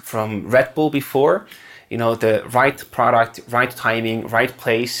wave from Red Bull before, the right product, right timing, right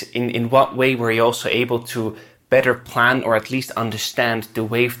place. In what way were you also able to better plan or at least understand the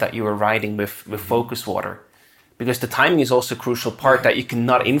wave that you were riding with Focus Water? Because the timing is also a crucial part that you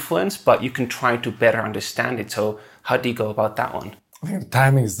cannot influence, but you can try to better understand it. So how do you go about that one? I think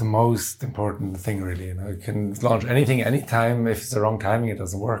timing is the most important thing, really. You can launch anything, anytime. If it's the wrong timing, it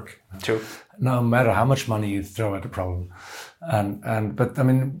doesn't work. True. No matter how much money you throw at the problem. But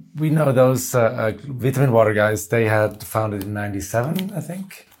we know those vitamin water guys, they had founded in 97, I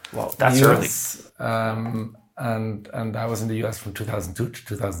think. Wow, that's early. And I was in the US from 2002 to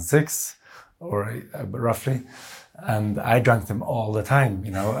 2006, or roughly. And I drank them all the time,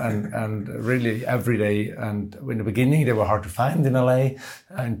 and really every day. And in the beginning, they were hard to find in LA.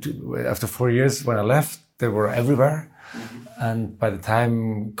 And after 4 years, when I left, they were everywhere. And by the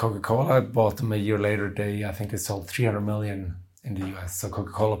time Coca-Cola bought them a year later, I think they sold 300 million in the US. So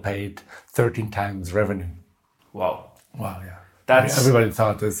Coca-Cola paid 13 times revenue. Wow. Wow, yeah. Everybody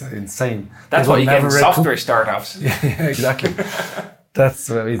thought it's insane. That's what you get in software startups. Yeah, exactly. That's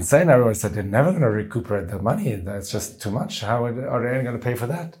insane. Everyone said they're never going to recuperate the money. That's just too much. How are they going to pay for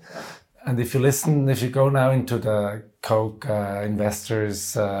that? And if you go now into the Coke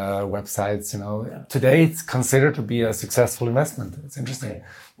investors websites, today it's considered to be a successful investment. It's interesting,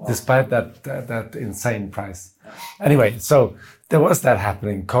 despite that insane price. Anyway, so there was that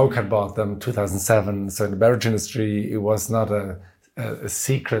happening. Coke had bought them 2007. So in the beverage industry, it was not a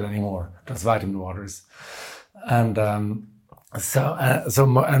secret anymore. Those vitamin waters, and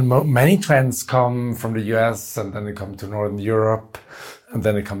many trends come from the US, and then they come to Northern Europe, and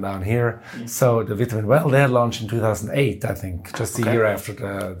then they come down here. So the Vitamin Well, they had launched in 2008, I think, just a year after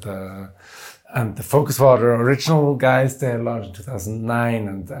and the Focus Water original guys, they had launched in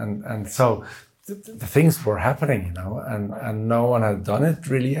 2009, and so the things were happening, and no one had done it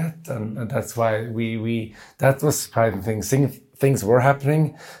really yet, and that's why that was surprising thing. Things were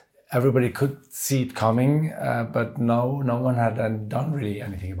happening. Everybody could see it coming, but no one had done really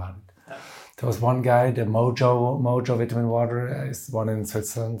anything about it. There was one guy, the Mojo Vitamin Water, is one in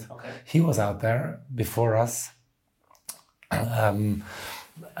Switzerland. Okay. He was out there before us,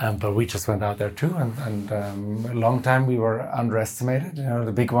 but we just went out there too. And a long time we were underestimated.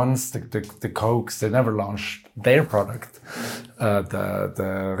 The big ones, the Cokes, they never launched their product.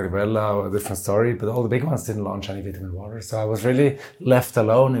 The Rivella, a different story, but all the big ones didn't launch any vitamin water. So I was really left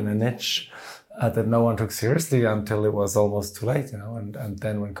alone in a niche that no one took seriously until it was almost too late, and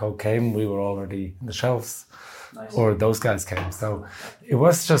then when Coke came, we were already in the shelves. Nice. Or those guys came. So it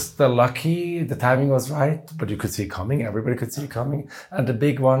was just the timing was right, but you could see it coming. Everybody could see it coming. And the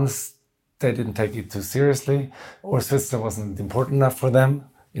big ones, they didn't take it too seriously, or Switzerland wasn't important enough for them,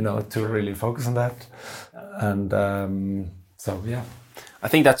 to really focus on that. And so, yeah. I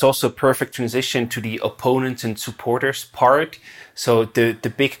think that's also a perfect transition to the opponents and supporters part. So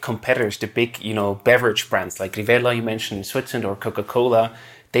the big competitors, the big, beverage brands like Rivella you mentioned in Switzerland, or Coca-Cola,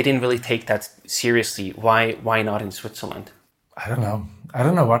 they didn't really take that seriously. Why not in Switzerland? I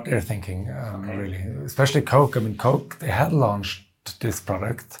don't know what they're thinking, really. Especially Coke. Coke, they had launched this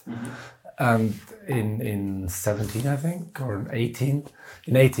product. And in 17, I think, or 18.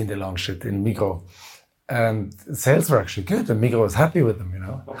 In 18, they launched it in Migros. And sales were actually good, and Migros was happy with them,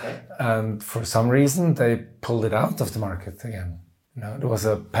 Okay. And for some reason, they pulled it out of the market again. There was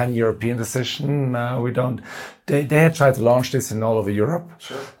a pan-European decision. They had tried to launch this in all over Europe,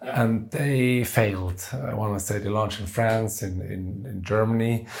 sure, yeah. And they failed. I want to say they launched in France, in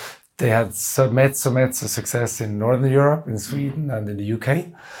Germany. They had met success in Northern Europe, in Sweden, and in the UK,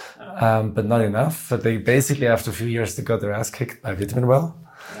 but not enough. But they basically, after a few years, they got their ass kicked by Vitamin Well,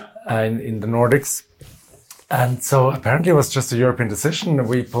 and in the Nordics. And so apparently it was just a European decision.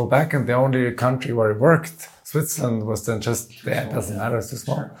 We pulled back, and the only country where it worked, Switzerland, was then just, it doesn't matter, it's too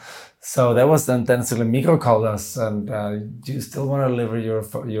small. Sure. So that was then suddenly Migros called us, and do you still want to deliver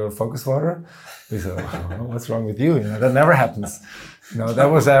your Focus Water? We said, what's wrong with you? That never happens. That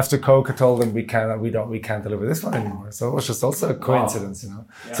was after Coke told them we can't deliver this one anymore. So it was just also a coincidence,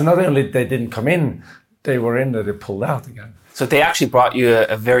 Yeah. So not only they didn't come in, they were in that they pulled out again. So they actually brought you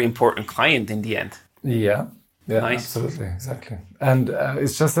a very important client in the end. Yeah. Yeah, nice. Absolutely, exactly. And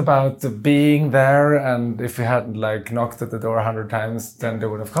it's just about being there. And if we hadn't like knocked at the door 100 times, then they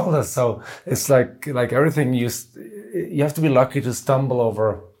would have called us. So it's like everything. You have to be lucky to stumble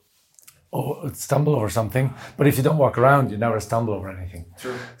over something. But if you don't walk around, you never stumble over anything.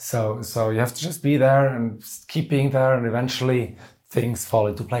 True. So you have to just be there and keep being there, and eventually things fall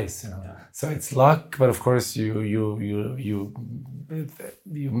into place. Yeah. So it's luck, but of course you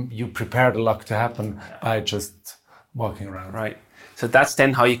prepare the luck to happen by just walking around. Right. So that's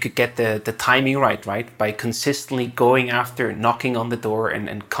then how you could get the timing right? By consistently going after, knocking on the door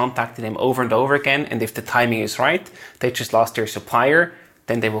and contacting them over and over again. And if the timing is right, they just lost their supplier,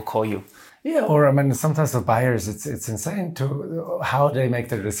 then they will call you. Yeah, or I mean, sometimes the buyers, it's insane to how they make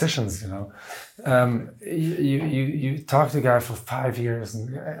their decisions. You talk to a guy for 5 years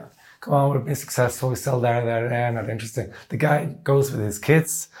and come on, we'll be successful. We sell there, not interesting. The guy goes with his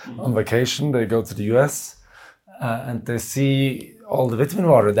kids on vacation. They go to the US and they see all the vitamin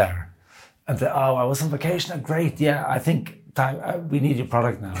water there, and they, I was on vacation. Great, yeah, I think we need your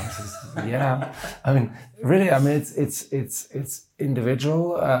product now. Says, yeah, I mean, really, I mean, it's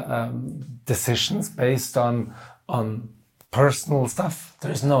individual decisions based on personal stuff.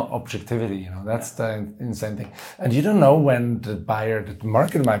 There's no objectivity, that's the insane thing. And you don't know when the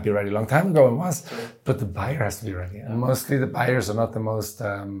market might be ready. A long time ago it was, but the buyer has to be ready. And mostly the buyers are not the most,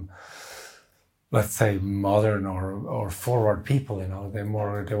 let's say, modern or forward people, they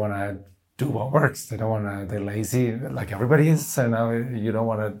want to do what works. They're lazy, like everybody is. So now you don't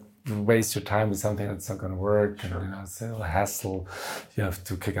want to waste your time with something that's not going to work. Sure. And it's a hassle. You have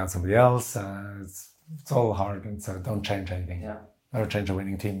to kick out somebody else. It's all hard, and so don't change anything. Yeah. Never change a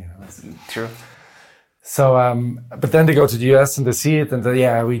winning team. That's true. So, but then they go to the US and they see it, and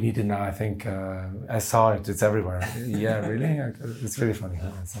we need it now. I think I saw it. It's everywhere. Yeah, really. It's really funny.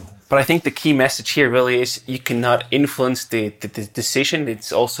 But I think the key message here really is you cannot influence the decision.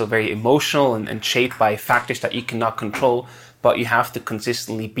 It's also very emotional and shaped by factors that you cannot control. But you have to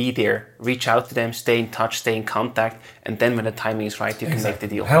consistently be there, reach out to them, stay in touch, stay in contact, and then when the timing is right, you can make the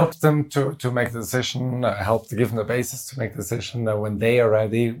deal. Help them to make the decision, help to give them the basis to make the decision when they are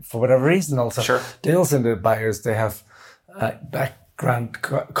ready, for whatever reason also. Sure. They also, the buyers, they have background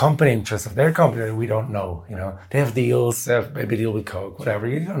company interests of their company that we don't know. They have deals, they have maybe a deal with Coke, whatever,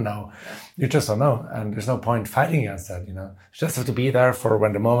 you don't know. You just don't know, and there's no point fighting against that, You just have to be there for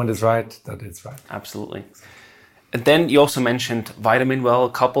when the moment is right, that it's right. Absolutely. And then you also mentioned Vitamin Well a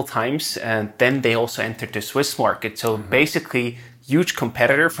couple times, and then they also entered the Swiss market. So basically, huge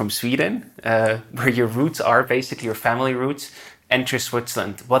competitor from Sweden, where your roots are, basically your family roots, enter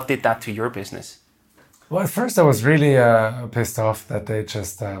Switzerland. What did that to your business? Well, at first I was really pissed off that they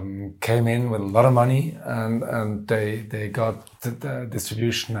just came in with a lot of money, and they got the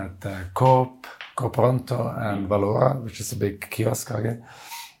distribution at Coop, Pronto, and Valora, which is a big kiosk again,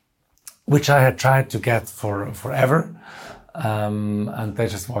 which I had tried to get for forever, and they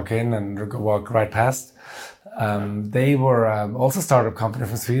just walk in and walk right past. They were also a startup company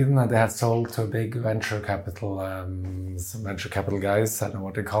from Sweden, and they had sold to a big venture capital guys. I don't know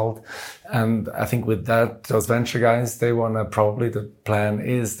what they're called. And I think with those venture guys, they want to the plan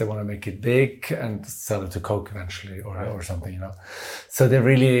is they want to make it big and sell it to Coke eventually or something, So they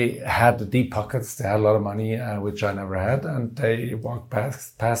really had the deep pockets. They had a lot of money, which I never had. And they walked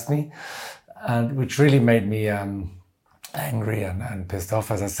past me, and which really made me angry and pissed off,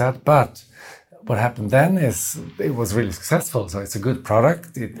 as I said. But what happened then is it was really successful. So it's a good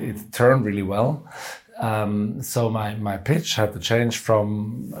product. It turned really well. So my pitch had to change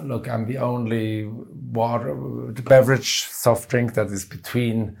from, look, I'm the only beverage soft drink that is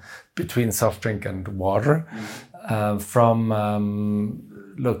between soft drink and water.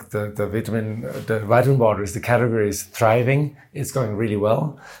 Look, the vitamin water is the category is thriving. It's going really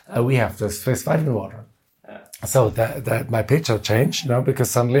well. We have the Swiss vitamin water. So that my pitch had changed,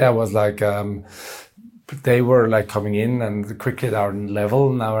 because suddenly I was like, they were like coming in and quickly at our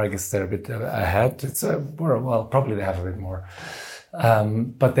level. Now I guess they're a bit ahead. Probably they have a bit more.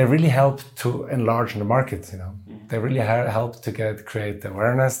 But they really helped to enlarge the market, They really helped to create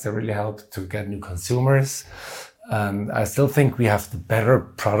awareness. They really helped to get new consumers. And I still think we have the better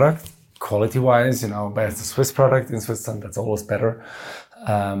product, quality-wise, but it's a Swiss product in Switzerland, that's always better.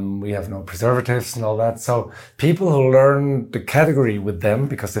 We have no preservatives and all that. So people who learn the category with them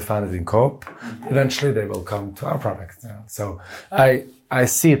because they found it in Coop, eventually they will come to our product. So I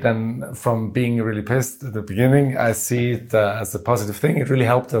see it then from being really pissed at the beginning. I see it as a positive thing. It really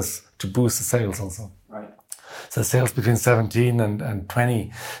helped us to boost the sales also. Right. So sales between 17 and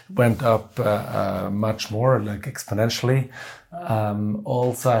 20 went up much more, like exponentially.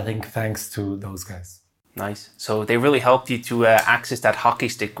 Also, I think thanks to those guys. Nice. So they really helped you to access that hockey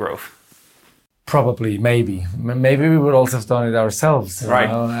stick growth. Probably, maybe we would also have done it ourselves,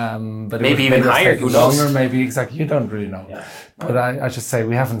 right? But maybe even higher. Who knows? Longer, maybe exactly. You don't really know. Yeah. But I should say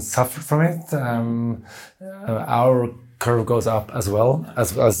we haven't suffered from it. Our curve goes up as well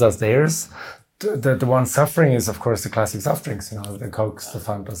as does theirs. The one suffering is, of course, the classic soft drinks. The Cokes, the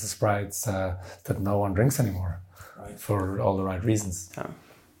Fantas, the Sprites that no one drinks anymore, right, for all the right reasons. Yeah.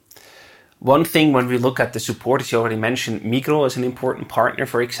 One thing when we look at the supporters, you already mentioned Migros as an important partner,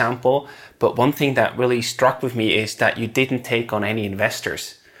 for example. But one thing that really struck with me is that you didn't take on any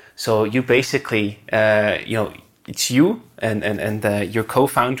investors. So you basically, it's you and your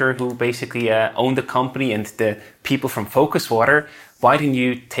co-founder who basically own the company and the people from Focus Water. Why didn't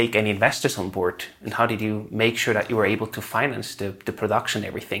you take any investors on board? And how did you make sure that you were able to finance the production and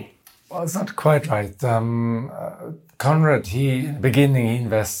everything? Well, it's not quite right. Conrad, in the beginning, he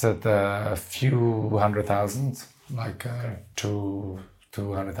invested a few 100,000, like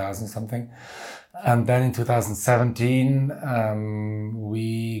 200,000 something. And then in 2017,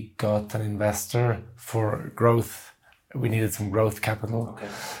 we got an investor for growth. We needed some growth capital. Okay.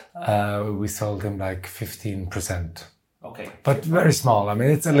 We sold him like 15%. Okay. But very small. I mean,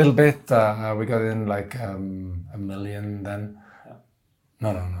 it's a little bit. We got in like $1 million then.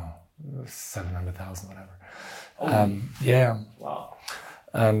 Yeah. No. 700,000, whatever. Yeah. Wow.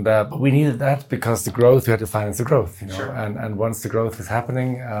 And but we needed that because the growth, we had to finance the growth, Sure. And once the growth is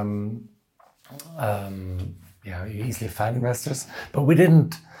happening, you easily find investors. But we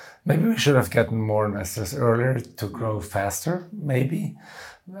didn't. Maybe we should have gotten more investors earlier to grow faster. Maybe.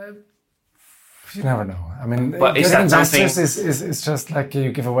 You never know. I mean, but is that investors is just like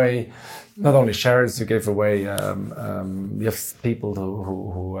you give away. Not only shares, you give away. You have people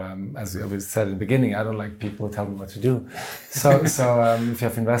who as we said in the beginning, I don't like people who tell me what to do. So if you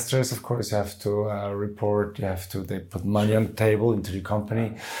have investors, of course, you have to report. They put money on the table into the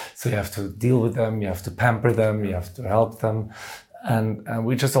company, so you have to deal with them. You have to pamper them. You have to help them. And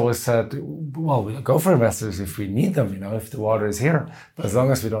we just always said, well, we'll go for investors if we need them. If the water is here, but as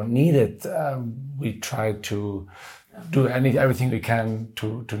long as we don't need it, we try to do everything we can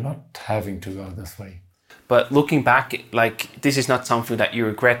to not having to go this way. But looking back, this is not something that you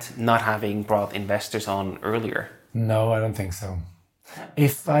regret not having brought investors on earlier. No, I don't think so.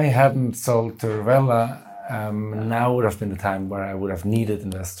 If I hadn't sold to Revela, now would have been the time where I would have needed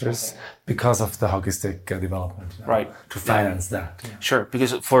investors because of the hockey stick development, right? To finance that. Yeah. Sure,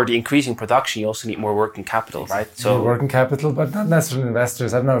 because for the increasing production, you also need more working capital, right? So more working capital, but not necessarily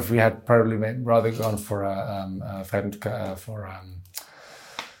investors. I don't know if we had probably rather gone for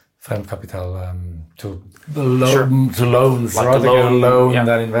Fremdkapital to loans, like rather get a loan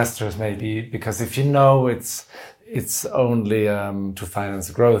than investors, maybe, because if it's only to finance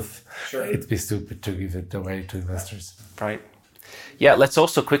growth. Sure. It'd be stupid to give it away to investors. Right. Yeah, let's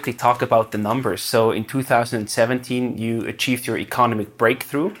also quickly talk about the numbers. So in 2017, you achieved your economic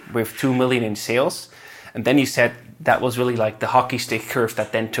breakthrough with 2 million in sales. And then you said that was really like the hockey stick curve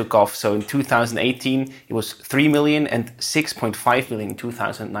that then took off. So in 2018, it was 3 million and 6.5 million in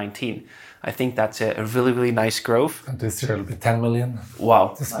 2019. I think that's a really, really nice growth. And this year it'll be 10 million.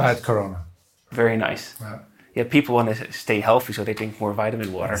 Wow. Despite Corona. Very nice. Yeah, people want to stay healthy, so they drink more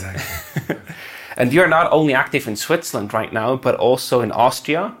vitamin water. Exactly. And you're not only active in Switzerland right now, but also in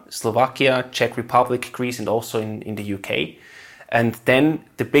Austria, Slovakia, Czech Republic, Greece, and also in the UK. And then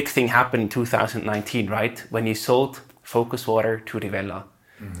the big thing happened in 2019, right? When you sold Focus Water to Revela.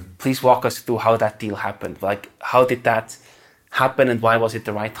 Mm-hmm. Please walk us through how that deal happened. How did that happen and why was it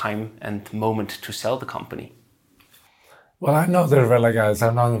the right time and moment to sell the company? Well, I know the Revela guys.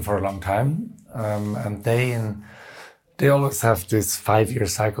 I've known them for a long time. And they always have these 5-year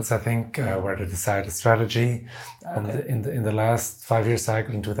cycles, I think, where they decide a strategy. And in the last 5-year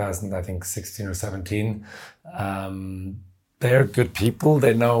cycle in 2016 or 17, they're good people.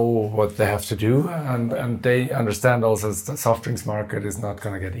 They know what they have to do, and they understand also the soft drinks market is not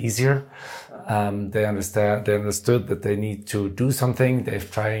going to get easier. They understood that they need to do something.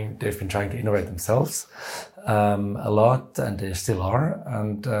 They've been trying to innovate themselves a lot, and they still are.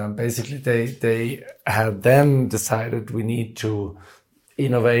 And basically, they had then decided we need to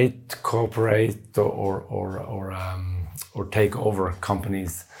innovate, cooperate, or take over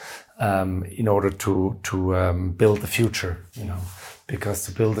companies in order to build the future. Because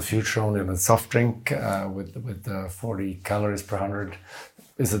to build the future only on a soft drink with 40 calories per 100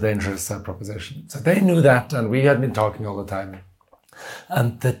 is a dangerous proposition. So they knew that, and we had been talking all the time.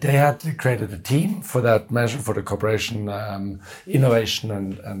 And that they had created a team for that measure, for the cooperation, innovation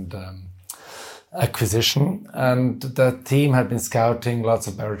and acquisition. And that team had been scouting lots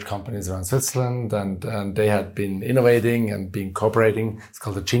of beverage companies around Switzerland, and they had been innovating and been cooperating. It's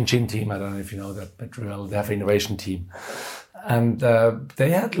called the Chin Chin team. I don't know if you know that, but they have an innovation team. And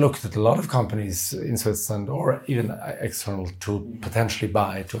they had looked at a lot of companies in Switzerland or even external to potentially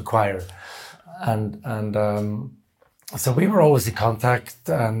buy, to acquire. So we were always in contact,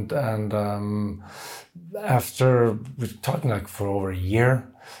 and after we're talking like for over a year,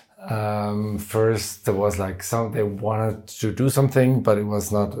 first there was like they wanted to do something, but it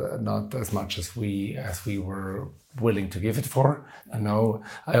was not as much as we were willing to give it for. And now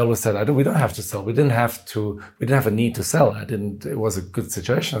I always said, we don't have to sell. We didn't have a need to sell. It was a good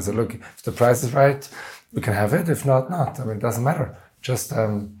situation. I said, look, if the price is right, we can have it. If not. I mean, it doesn't matter. Just,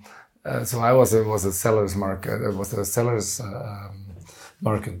 so it was a seller's market. It was a seller's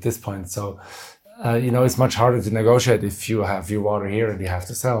market at this point. So, it's much harder to negotiate if you have your water here and you have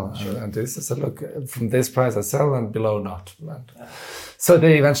to sell. Sure. And this, I said, look, from this price I sell and below not. So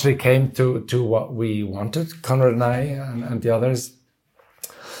they eventually came to what we wanted, Conrad and I and the others.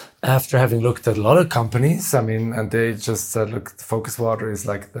 After having looked at a lot of companies, and they just said, look, Focus Water is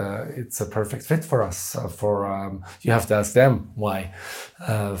it's a perfect fit for us. You have to ask them why.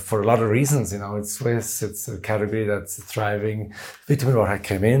 For a lot of reasons, it's Swiss, it's a category that's thriving. Vitamin Water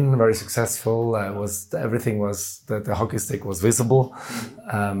came in, very successful. The hockey stick was visible.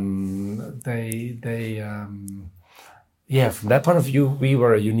 From that point of view, we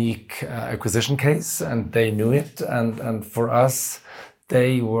were a unique acquisition case, and they knew it. And for us,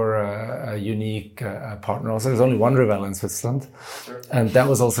 they were a unique partner. Also, there's only one Revela in Switzerland. Sure. And that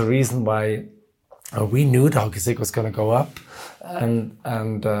was also a reason why we knew the hockey stick was going to go up. And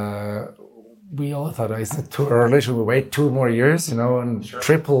we all thought, is it too early? Should we wait 2 more years, and sure,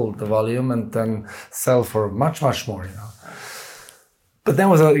 triple the volume and then sell for much, much more, But then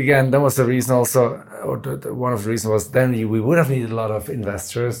that was the reason also, one of the reasons was then we would have needed a lot of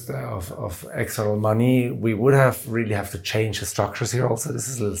investors, of external money. We would really have to change the structures here also. This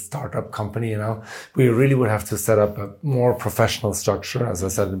is a little startup company, We really would have to set up a more professional structure, as I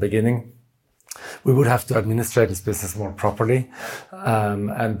said in the beginning. We would have to administrate this business more properly,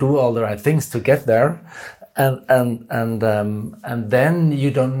 and do all the right things to get there. And then you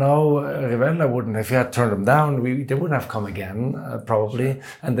don't know, Revela wouldn't, if you had turned them down, they wouldn't have come again, probably.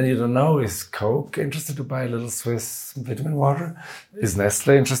 And then you don't know, is Coke interested to buy a little Swiss vitamin water? Is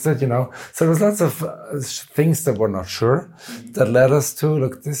Nestle interested, So there was lots of things that were not sure that led us to,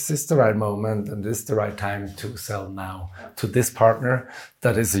 look, this is the right moment and this is the right time to sell now to this partner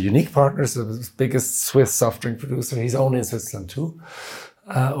that is a unique partner, so the biggest Swiss soft drink producer. He's only in Switzerland too.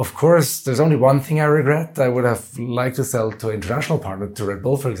 Of course, there's only one thing I regret. I would have liked to sell to an international partner, to Red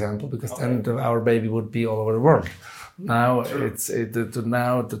Bull, for example, because then our baby would be all over the world. Now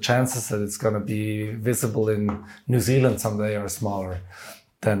now the chances that it's going to be visible in New Zealand someday are smaller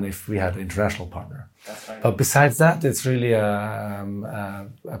than if we had an international partner. That's right. But besides that, it's really a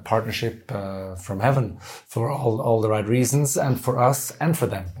partnership from heaven for all the right reasons, and for us and for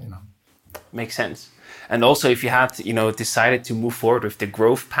them. Makes sense. And also, if you had, decided to move forward with the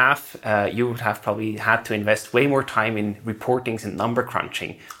growth path, you would have probably had to invest way more time in reportings and number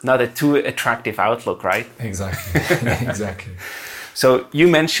crunching. Not a too attractive outlook, right? Exactly. Exactly. So you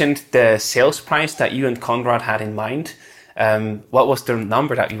mentioned the sales price that you and Conrad had in mind. What was the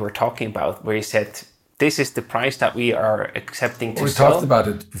number that you were talking about, where you said, this is the price that we are accepting to sell? We talked about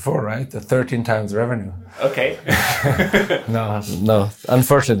it before, right? The 13 times revenue. Okay. No,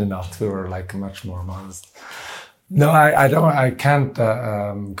 unfortunately not. We were much more modest. No, I can't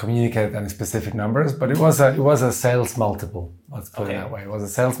communicate any specific numbers, but it was a sales multiple. Let's put it that way. It was a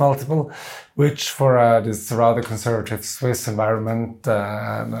sales multiple, which for this rather conservative Swiss environment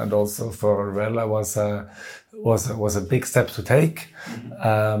and also for Revela was a big step to take,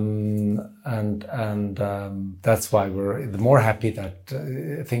 and that's why we're the more happy that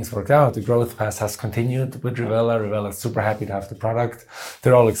things worked out. The growth path has continued with Revela. Revela is super happy to have the product.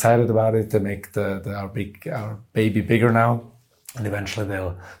 They're all excited about it. They make our baby bigger now, and eventually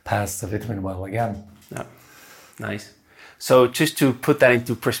they'll pass the Vitamin Well again. Yeah, nice. So just to put that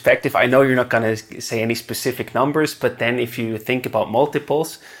into perspective, I know you're not going to say any specific numbers, but then if you think about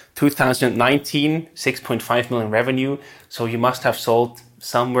multiples, 2019, 6.5 million revenue. So you must have sold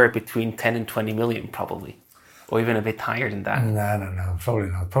somewhere between 10 and 20 million probably, or even a bit higher than that. No,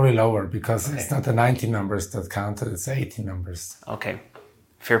 probably not. Probably lower, because it's not the 19 numbers that counted, it's 18 numbers. Okay,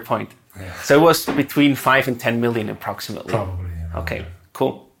 fair point. Yeah. So it was between 5 and 10 million approximately. Probably. Yeah. Okay,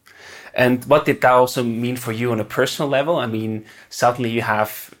 cool. And what did that also mean for you on a personal level? I mean, suddenly you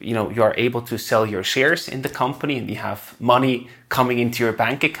have, you are able to sell your shares in the company and you have money coming into your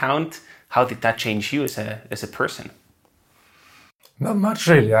bank account. How did that change you as a person? Not much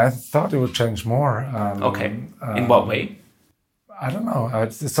really. I thought it would change more. Okay. In what way? I don't know.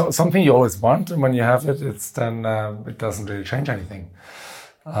 It's something you always want, and when you have it, it doesn't really change anything.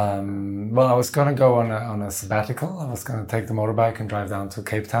 Well, I was going to go on a sabbatical. I was going to take the motorbike and drive down to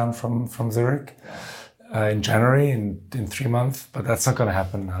Cape Town from Zurich in January in 3 months, but that's not going to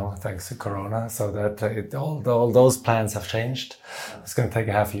happen now thanks to Corona. So that all those plans have changed. I was going to take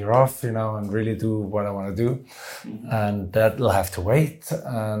a half year off, and really do what I want to do, and that'll have to wait.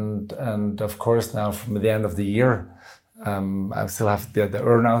 And of course now from the end of the year. I still have the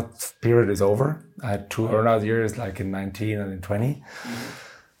earn-out period is over. I had 2 earn-out years, like in 19 and in 20.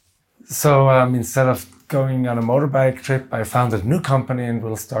 So instead of going on a motorbike trip, I founded a new company and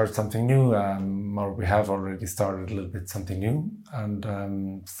we'll start something new. Or we have already started a little bit something new.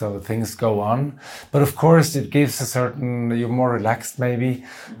 And so things go on. But of course, it gives you're more relaxed maybe.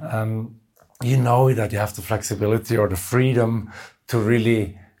 You know that you have the flexibility or the freedom to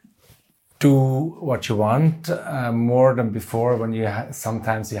really do what you want more than before when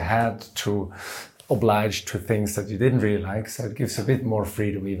sometimes you had to oblige to things that you didn't really like. So it gives a bit more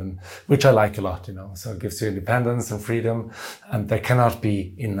freedom even, which I like a lot, So it gives you independence and freedom, and there cannot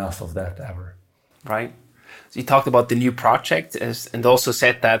be enough of that ever. Right. So you talked about the new project and also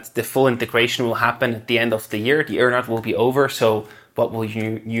said that the full integration will happen at the end of the year. The earn-out will be over. So what will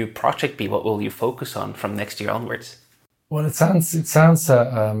your new project be? What will you focus on from next year onwards? Well, it sounds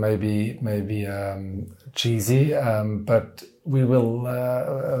maybe cheesy, but we will.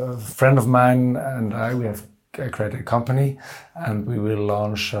 A friend of mine and we have created a company, and we will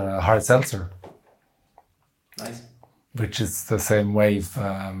launch hard seltzer. Nice. Which is the same wave.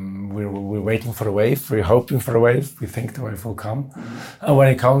 We're waiting for the wave. We're hoping for the wave. We think the wave will come, and when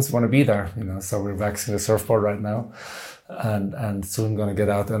it comes, we want to be there. So we're waxing the surfboard right now. And soon going to get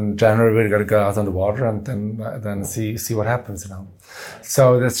out in January. We're going to go out on the water and then see what happens.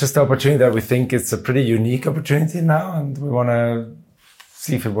 So that's just the opportunity that we think it's a pretty unique opportunity now, and we want to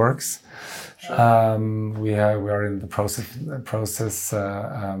see if it works. Sure. We are in the process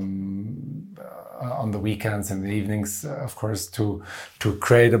on the weekends and the evenings, of course, to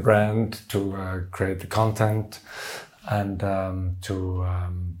create a brand, to create the content, and to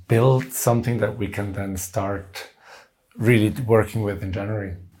build something that we can then start really working with in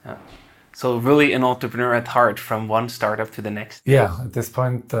January. Yeah. So really an entrepreneur at heart, from one startup to the next. Yeah, at this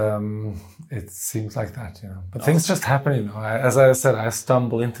point, it seems like that, But things just happen, As I said, I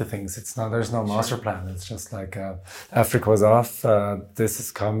stumble into things. There's no master plan. It's just like Africa was off, this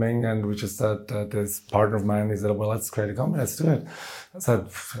is coming, and we just said, this partner of mine, he said, well, let's create a company, let's do it. I said,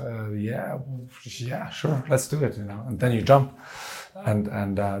 yeah, sure, let's do it, And then you jump.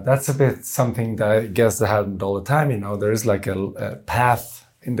 And that's a bit something that I guess that happens all the time, There is like a path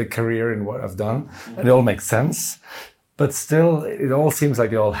in the career in what I've done, and it all makes sense. But still, it all seems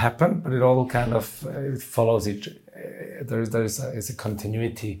like it all happened, but it all kind of it follows each. There's a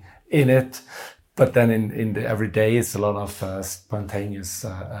continuity in it, but then in the everyday, it's a lot of spontaneous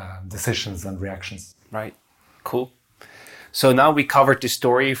decisions and reactions. Right. Cool. So now we covered the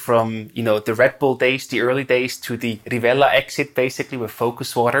story from, the Red Bull days, the early days, to the Rivella exit, basically, with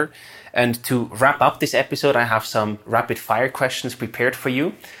Focus Water. And to wrap up this episode, I have some rapid fire questions prepared for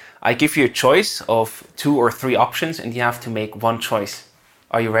you. I give you a choice of 2 or 3 options, and you have to make one choice.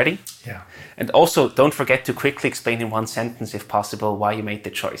 Are you ready? Yeah. And also, don't forget to quickly explain in one sentence, if possible, why you made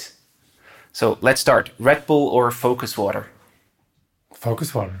the choice. So let's start. Red Bull or Focus Water?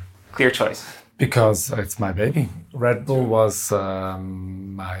 Focus Water. Clear choice. Because it's my baby. Red Bull was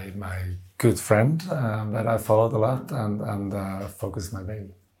my good friend that I followed a lot, and Focus is my baby.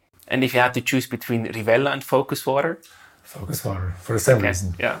 And if you had to choose between Rivella and Focus Water? Focus Water, for the same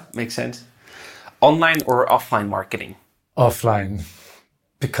reason. Yeah, makes sense. Online or offline marketing? Offline,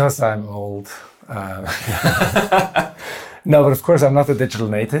 because I'm old. No, but of course I'm not a digital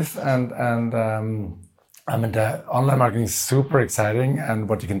native, and I mean, the online marketing is super exciting and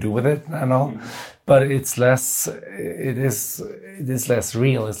what you can do with it and all, but it is less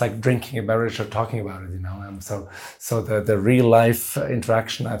real. It's like drinking a beverage or talking about it, So the real life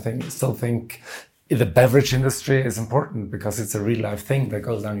interaction, I still think the beverage industry is important because it's a real life thing that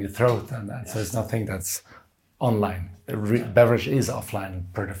goes down your throat, and so it's nothing that's online. Beverage is offline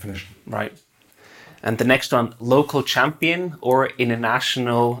per definition. Right. And the next one, local champion or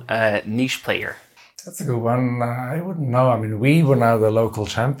international niche player? That's a good one. I wouldn't know. I mean, we were now the local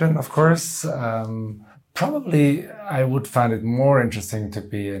champion, of course. Probably I would find it more interesting to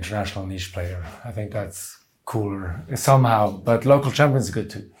be an international niche player. I think that's cooler somehow, but local champion is good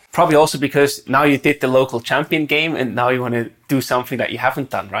too. Probably also because now you did the local champion game and now you want to do something that you haven't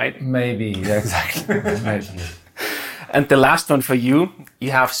done, right? Maybe, yeah, exactly. Maybe. And the last one for you,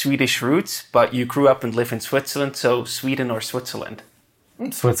 you have Swedish roots, but you grew up and live in Switzerland, so Sweden or Switzerland?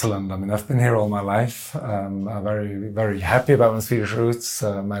 Switzerland. I mean, I've been here all my life. I'm very, very happy about my Swedish roots.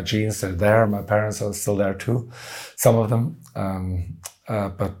 My genes are there. My parents are still there too, some of them.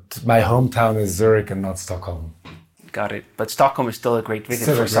 But my hometown is Zurich and not Stockholm. Got it. But Stockholm is still a great visit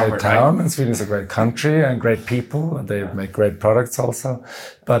Still for summer, a great town, right? and Sweden is a great country and great people. And they make great products also.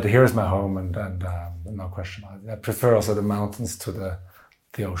 But here is my home, and no question. I prefer also the mountains to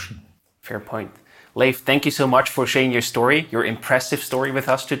the ocean. Fair point. Leif, thank you so much for sharing your story, your impressive story with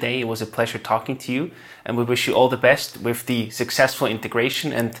us today. It was a pleasure talking to you, and we wish you all the best with the successful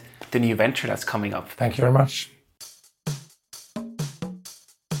integration and the new venture that's coming up. Thank you very much.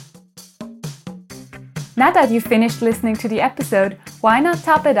 Now that you've finished listening to the episode, why not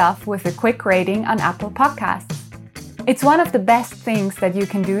top it off with a quick rating on Apple Podcasts? It's one of the best things that you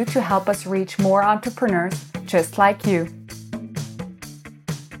can do to help us reach more entrepreneurs just like you.